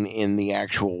seen in the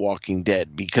actual Walking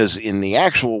Dead, because in the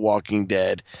actual Walking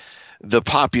Dead, the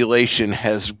population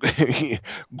has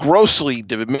grossly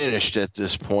diminished at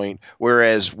this point,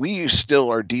 whereas we still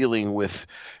are dealing with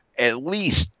at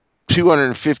least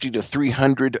 250 to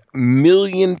 300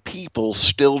 million people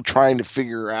still trying to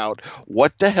figure out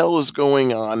what the hell is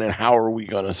going on and how are we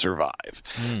going to survive.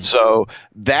 So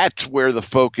that's where the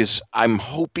focus, I'm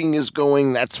hoping, is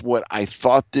going. That's what I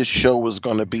thought this show was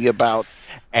going to be about.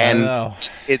 And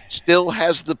it still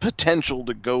has the potential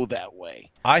to go that way.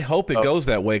 I hope it goes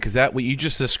that way, because what you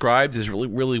just described is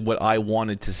really what I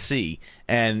wanted to see.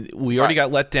 And we already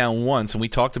got let down once, and we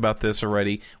talked about this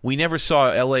already. We never saw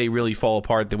L.A. really fall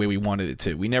apart the way we wanted it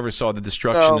to. We never saw the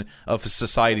destruction of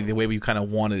society the way we kind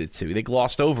of wanted it to. They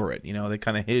glossed over it. They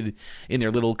kind of hid in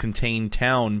their little contained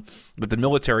town that the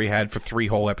military had for 3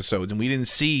 whole episodes, and we didn't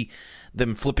see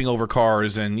them flipping over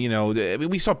cars, and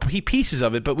we saw pieces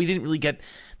of it, but we didn't really get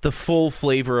the full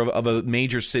flavor of a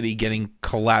major city getting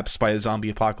collapsed by a zombie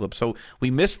apocalypse. So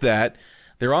we missed that.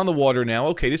 They're on the water now.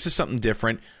 Okay, this is something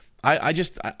different. I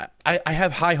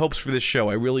have high hopes for this show.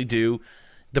 I really do.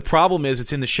 The problem is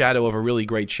it's in the shadow of a really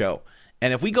great show.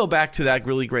 And if we go back to that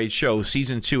really great show,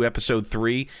 Season 2, Episode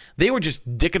 3, they were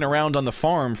just dicking around on the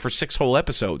farm for 6 whole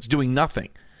episodes, doing nothing.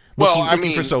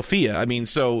 Looking for Sophia.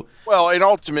 Well, in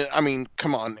Ultimate,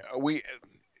 come on.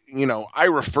 I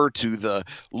refer to the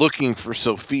looking for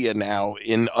Sophia now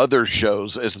in other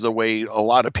shows as the way a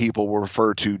lot of people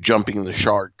refer to jumping the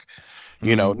shark.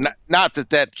 Not that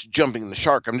that's jumping the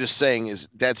shark. I'm just saying is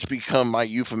that's become my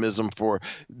euphemism for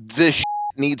this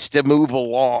needs to move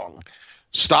along.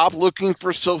 Stop looking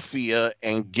for Sophia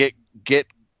and get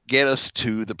us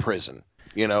to the prison.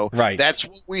 Right. That's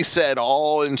what we said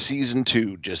all in Season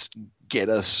 2. Just get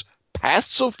us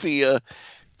past Sophia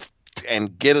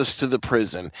and get us to the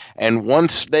prison. And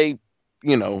once they,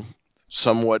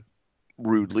 somewhat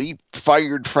rudely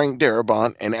fired Frank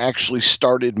Darabont and actually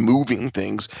started moving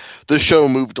things, the show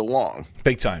moved along.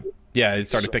 Big time. Yeah, it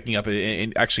started picking up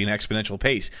in actually an exponential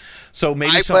pace. So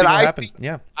maybe something will happen.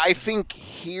 Yeah. I think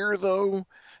here, though,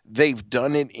 they've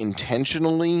done it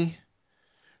intentionally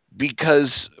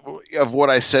because of what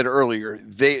I said earlier.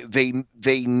 They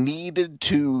needed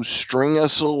to string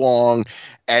us along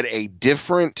at a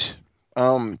different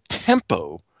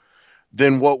tempo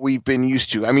than what we've been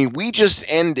used to. We just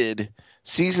ended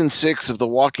Season 6 of The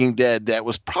Walking Dead. That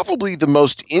was probably the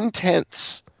most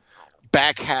intense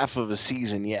back half of a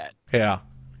season yet. Yeah,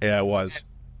 it was.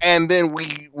 And then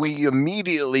we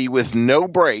immediately, with no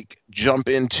break, jump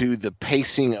into the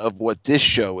pacing of what this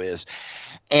show is.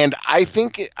 And I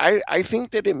think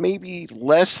that it may be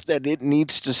less that it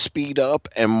needs to speed up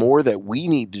and more that we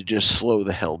need to just slow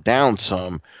the hell down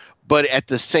some. But at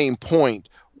the same point,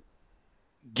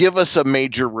 give us a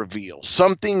major reveal.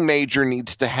 Something major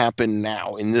needs to happen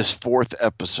now in this 4th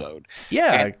episode.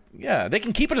 Yeah. They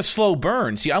can keep it a slow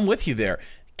burn. See, I'm with you there.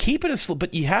 Keep it a slow,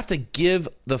 but you have to give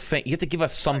you have to give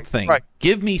us something. Right.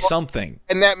 Give me something.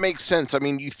 And that makes sense.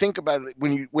 You think about it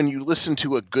when you listen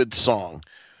to a good song.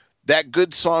 That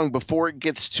good song, before it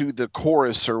gets to the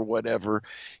chorus or whatever,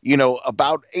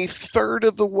 about a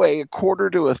quarter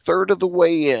to a third of the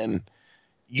way in,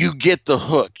 you get the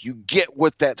hook. You get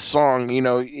what that song,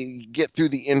 you get through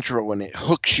the intro and it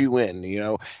hooks you in,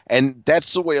 and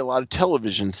that's the way a lot of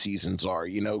television seasons are,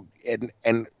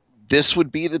 and this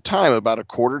would be the time, about a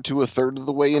quarter to a third of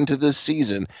the way into this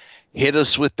season, hit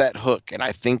us with that hook. And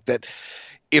I think that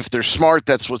if they're smart,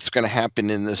 that's what's going to happen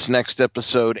in this next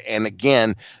episode. And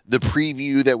again, the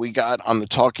preview that we got on The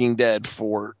Talking Dead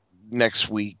for next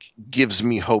week gives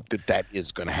me hope that that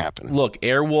is going to happen. Look,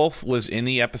 Airwolf was in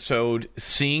the episode.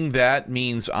 Seeing that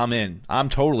means I'm in. I'm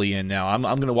totally in now. I'm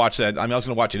going to watch that. I mean, I was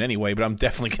going to watch it anyway, but I'm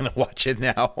definitely going to watch it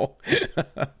now.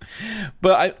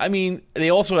 But I mean, they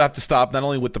also have to stop not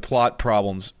only with the plot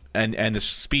problems and the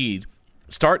speed.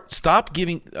 Stop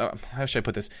giving. How should I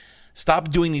put this?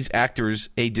 Stop doing these actors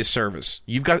a disservice.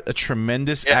 You've got a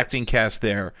tremendous acting cast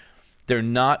there. They're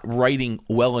not writing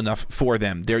well enough for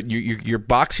them. You're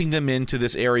boxing them into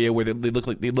this area where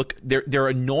they're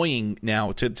annoying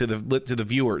now to the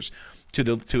viewers,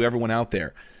 to everyone out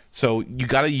there. So you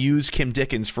got to use Kim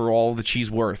Dickens for all that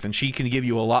she's worth, and she can give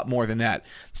you a lot more than that.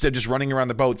 Instead of just running around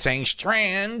the boat saying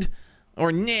Strand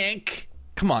or Nick.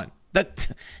 Come on,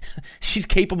 she's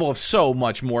capable of so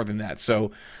much more than that.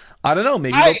 So I don't know.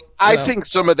 Maybe I think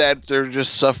some of that they're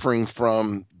just suffering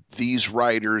from. These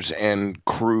writers and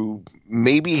crew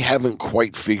maybe haven't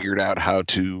quite figured out how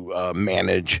to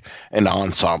manage an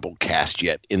ensemble cast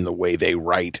yet in the way they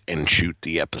write and shoot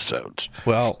the episodes.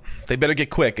 Well, they better get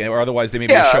quick, or otherwise they may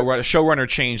be a showrunner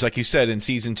change, like you said, in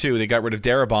season 2. They got rid of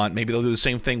Darabont. Maybe they'll do the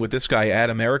same thing with this guy,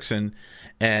 Adam Erickson,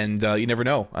 and you never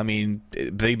know. I mean,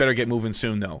 they better get moving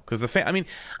soon, though, because I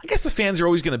guess the fans are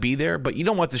always going to be there, but you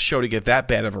don't want the show to get that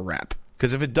bad of a rap.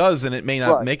 Because if it does, then it may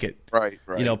not make it. Right.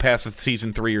 Past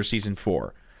season 3 or season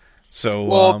 4.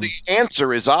 So, the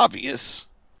answer is obvious.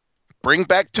 Bring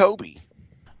back Toby.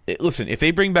 Listen, if they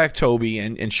bring back Toby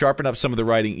and sharpen up some of the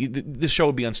writing, the show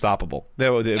would be unstoppable.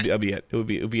 That would be it. It would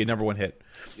be a number 1 hit.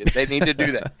 They need to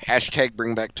do that. Hashtag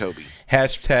bring back Toby.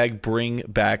 Hashtag bring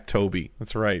back Toby.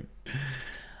 That's right.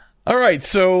 All right,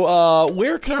 so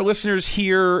where can our listeners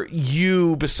hear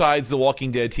you besides the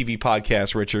Walking Dead TV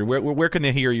podcast, Richard? Where can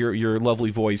they hear your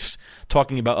lovely voice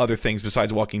talking about other things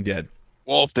besides Walking Dead?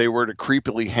 Well, if they were to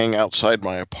creepily hang outside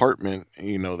my apartment,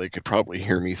 they could probably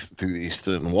hear me through these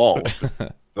thin walls.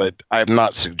 But I'm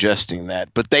not suggesting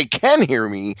that. But they can hear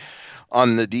me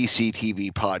on the DC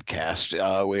TV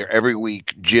podcast, where every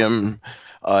week Jim,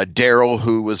 Daryl,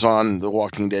 who was on the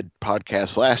Walking Dead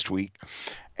podcast last week,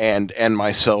 and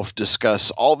myself discuss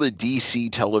all the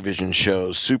DC television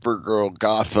shows, Supergirl,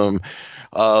 Gotham,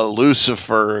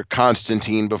 Lucifer,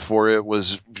 Constantine before it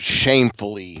was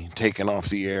shamefully taken off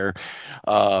the air,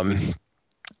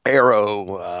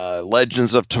 Arrow,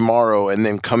 Legends of Tomorrow, and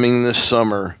then coming this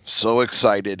summer, so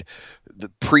excited, The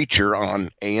Preacher on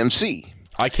AMC.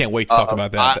 I can't wait to talk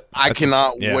about that. I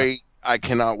cannot wait. I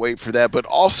cannot wait for that. But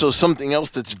also something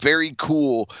else that's very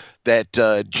cool that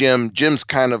Jim's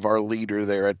kind of our leader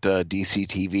there at DC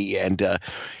TV, and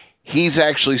he's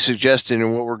actually suggesting,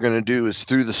 and what we're going to do is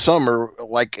through the summer,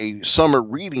 like a summer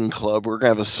reading club, we're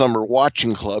going to have a summer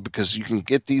watching club, because you can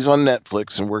get these on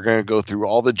Netflix, and we're going to go through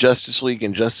all the Justice League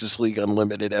and Justice League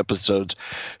Unlimited episodes.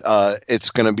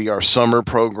 It's going to be our summer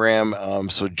program,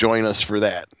 so join us for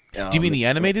that. Do you mean the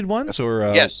animated ones,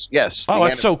 or Yes. Oh,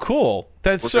 that's so cool.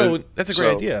 That's a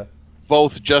great idea.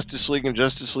 Both Justice League and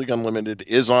Justice League Unlimited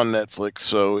is on Netflix,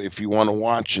 so if you want to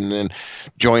watch and then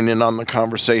join in on the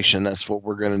conversation, that's what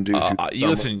we're going to do.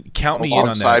 Listen, count me in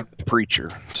on that. Preacher.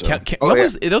 So. Are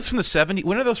those from the 70s?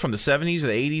 When are those from, the 70s or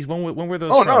the 80s? When were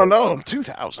those? Oh, from? No,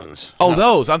 2000s. Oh,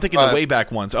 those. I'm thinking the way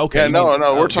back ones. Okay. Yeah,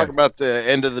 no. We're talking about the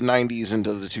end of the 90s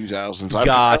into the 2000s.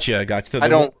 Gotcha.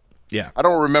 I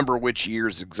don't remember which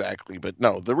years exactly, but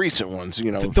no, the recent ones,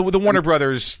 The Warner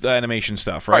Brothers animation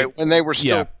stuff, right? Right, when they were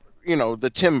still,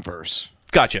 the Timverse.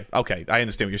 Gotcha. Okay, I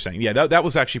understand what you're saying. Yeah, that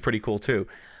was actually pretty cool, too.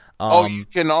 You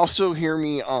can also hear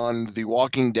me on the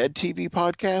Walking Dead TV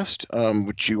podcast,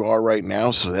 which you are right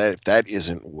now, so that if that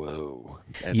isn't, whoa.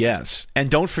 Yes, and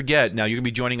don't forget, now you're going to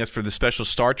be joining us for the special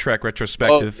Star Trek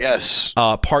retrospective. Oh, yes.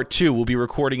 Part 2. We'll be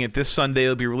recording it this Sunday.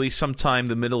 It'll be released sometime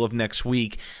the middle of next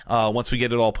week. Once we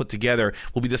get it all put together,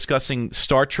 we'll be discussing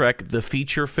Star Trek, the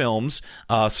feature films,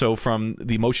 so from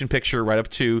the motion picture right up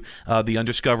to the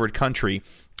Undiscovered Country.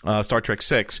 Star Trek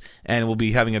 6, and we'll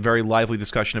be having a very lively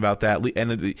discussion about that.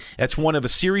 And it's one of a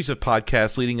series of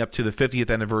podcasts leading up to the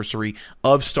 50th anniversary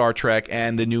of Star Trek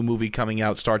and the new movie coming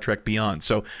out, Star Trek Beyond.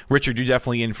 So, Richard, you're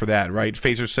definitely in for that, right?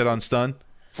 Phaser set on stun?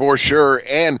 For sure.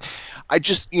 And I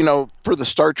just, for the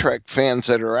Star Trek fans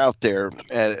that are out there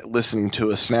listening to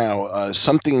us now,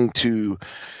 something to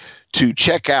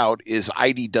check out is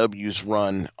IDW's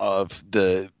run of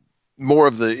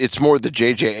it's more the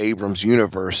J.J. Abrams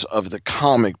universe of the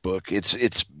comic book.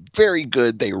 It's very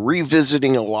good. They're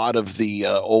revisiting a lot of the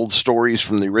old stories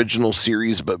from the original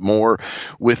series, but more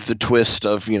with the twist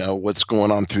of, what's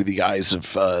going on through the eyes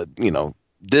of,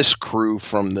 this crew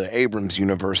from the Abrams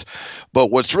universe. But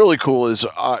what's really cool is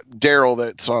Daryl,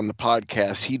 that's on the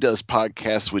podcast, he does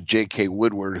podcasts with J.K.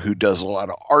 Woodward, who does a lot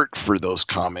of art for those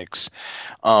comics.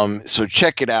 So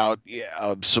check it out.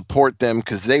 Support them,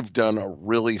 because they've done a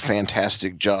really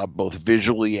fantastic job, both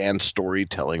visually and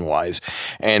storytelling wise.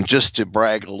 And just to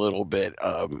brag a little bit,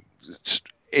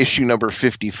 issue number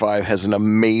 55 has an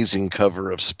amazing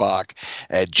cover of Spock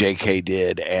that JK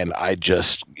did, and I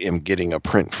just am getting a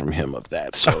print from him of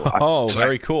that. So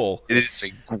very cool. It is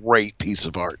a great piece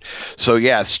of art. So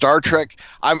yeah, Star Trek.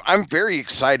 I'm very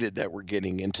excited that we're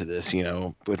getting into this,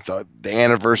 with the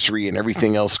anniversary and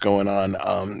everything else going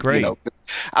on. Great.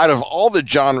 Out of all the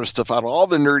genre stuff, out of all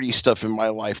the nerdy stuff in my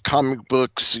life, comic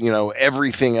books,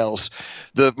 everything else,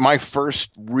 my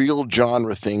first real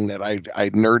genre thing that I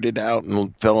nerded out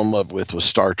and fell in love with was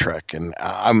Star Trek. And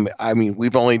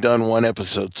we've only done one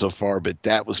episode so far, but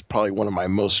that was probably one of my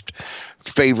most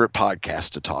favorite podcasts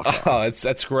to talk about. Oh,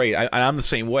 that's great. I'm the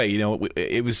same way.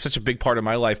 It was such a big part of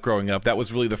my life growing up. That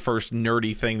was really the first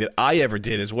nerdy thing that I ever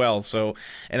did as well. So,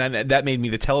 that made me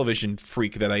the television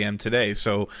freak that I am today.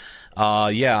 So,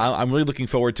 I'm really looking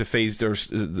forward to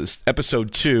this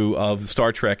episode 2 of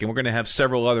Star Trek, and we're going to have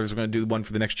several others. We're going to do one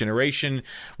for the Next Generation,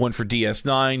 one for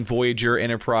DS9, Voyager,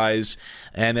 Enterprise,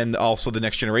 and then also the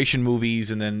Next Generation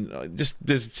movies, and then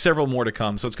there's several more to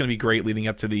come. So it's going to be great leading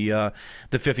up to the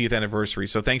 50th anniversary.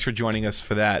 So thanks for joining us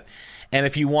for that. And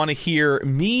if you want to hear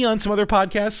me on some other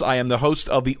podcasts, I am the host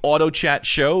of the Auto Chat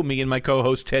Show. Me and my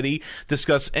co-host Teddy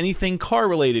discuss anything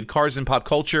car-related, cars and pop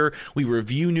culture. We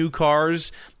review new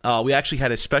cars. We actually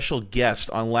had a special guest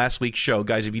on last week's show.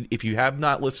 Guys, if you have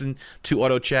not listened to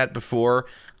Auto Chat before,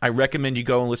 I recommend you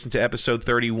go and listen to episode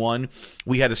 31.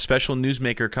 We had a special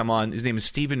newsmaker come on. His name is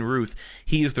Stephen Ruth.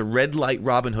 He is the Red Light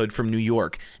Robin Hood from New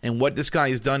York. And what this guy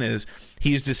has done is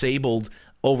he has disabled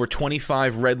over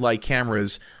 25 red light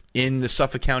cameras in the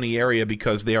Suffolk County area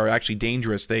because they are actually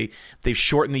dangerous. They've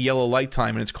shortened the yellow light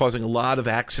time, and it's causing a lot of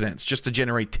accidents just to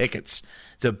generate tickets.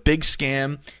 It's a big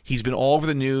scam. He's been all over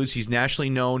the news. He's nationally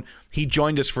known. He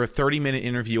joined us for a 30-minute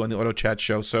interview on the Auto Chat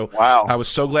Show. So wow. I was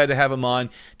so glad to have him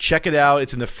on. Check it out.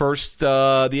 It's in the first.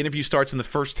 The interview starts in the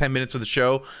first 10 minutes of the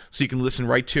show, so you can listen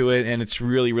right to it, and it's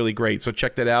really, really great. So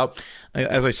check that out.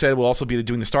 As I said, we'll also be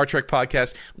doing the Star Trek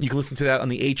podcast. You can listen to that on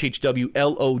the HHW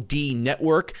LOD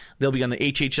network. They'll be on the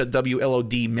HHW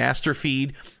LOD master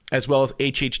feed, as well as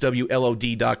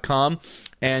hhwlod.com.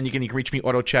 And you can reach me,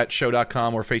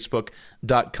 autochatshow.com or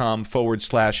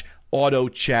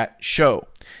facebook.com/autochatshow.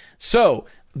 So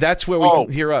that's where we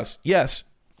can hear us. Yes.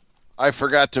 I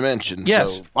forgot to mention.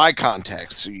 Yes. So my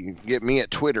contacts. So you can get me at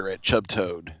Twitter at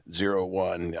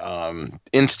Chubtoad01,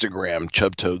 Instagram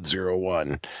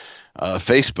Chubtoad01,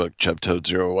 Facebook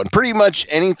Chubtoad01. Pretty much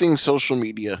anything social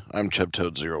media, I'm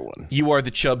Chubtoad01. You are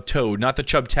the Chub Toad, not the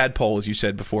Chub Tadpole, as you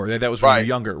said before. That was when you were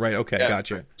younger, right? Okay, yeah,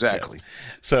 gotcha. Exactly. Yes.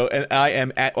 So, and I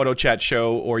am at Auto Chat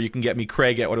Show, or you can get me,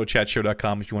 Craig, at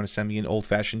autochatshow.com if you want to send me an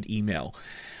old-fashioned email.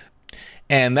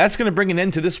 And that's going to bring an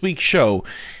end to this week's show.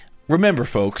 Remember,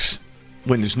 folks,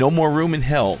 when there's no more room in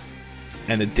hell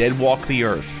and the dead walk the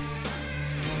earth,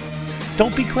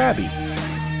 don't be crabby.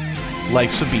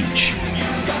 Life's a beach.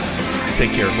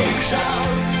 Take care, folks.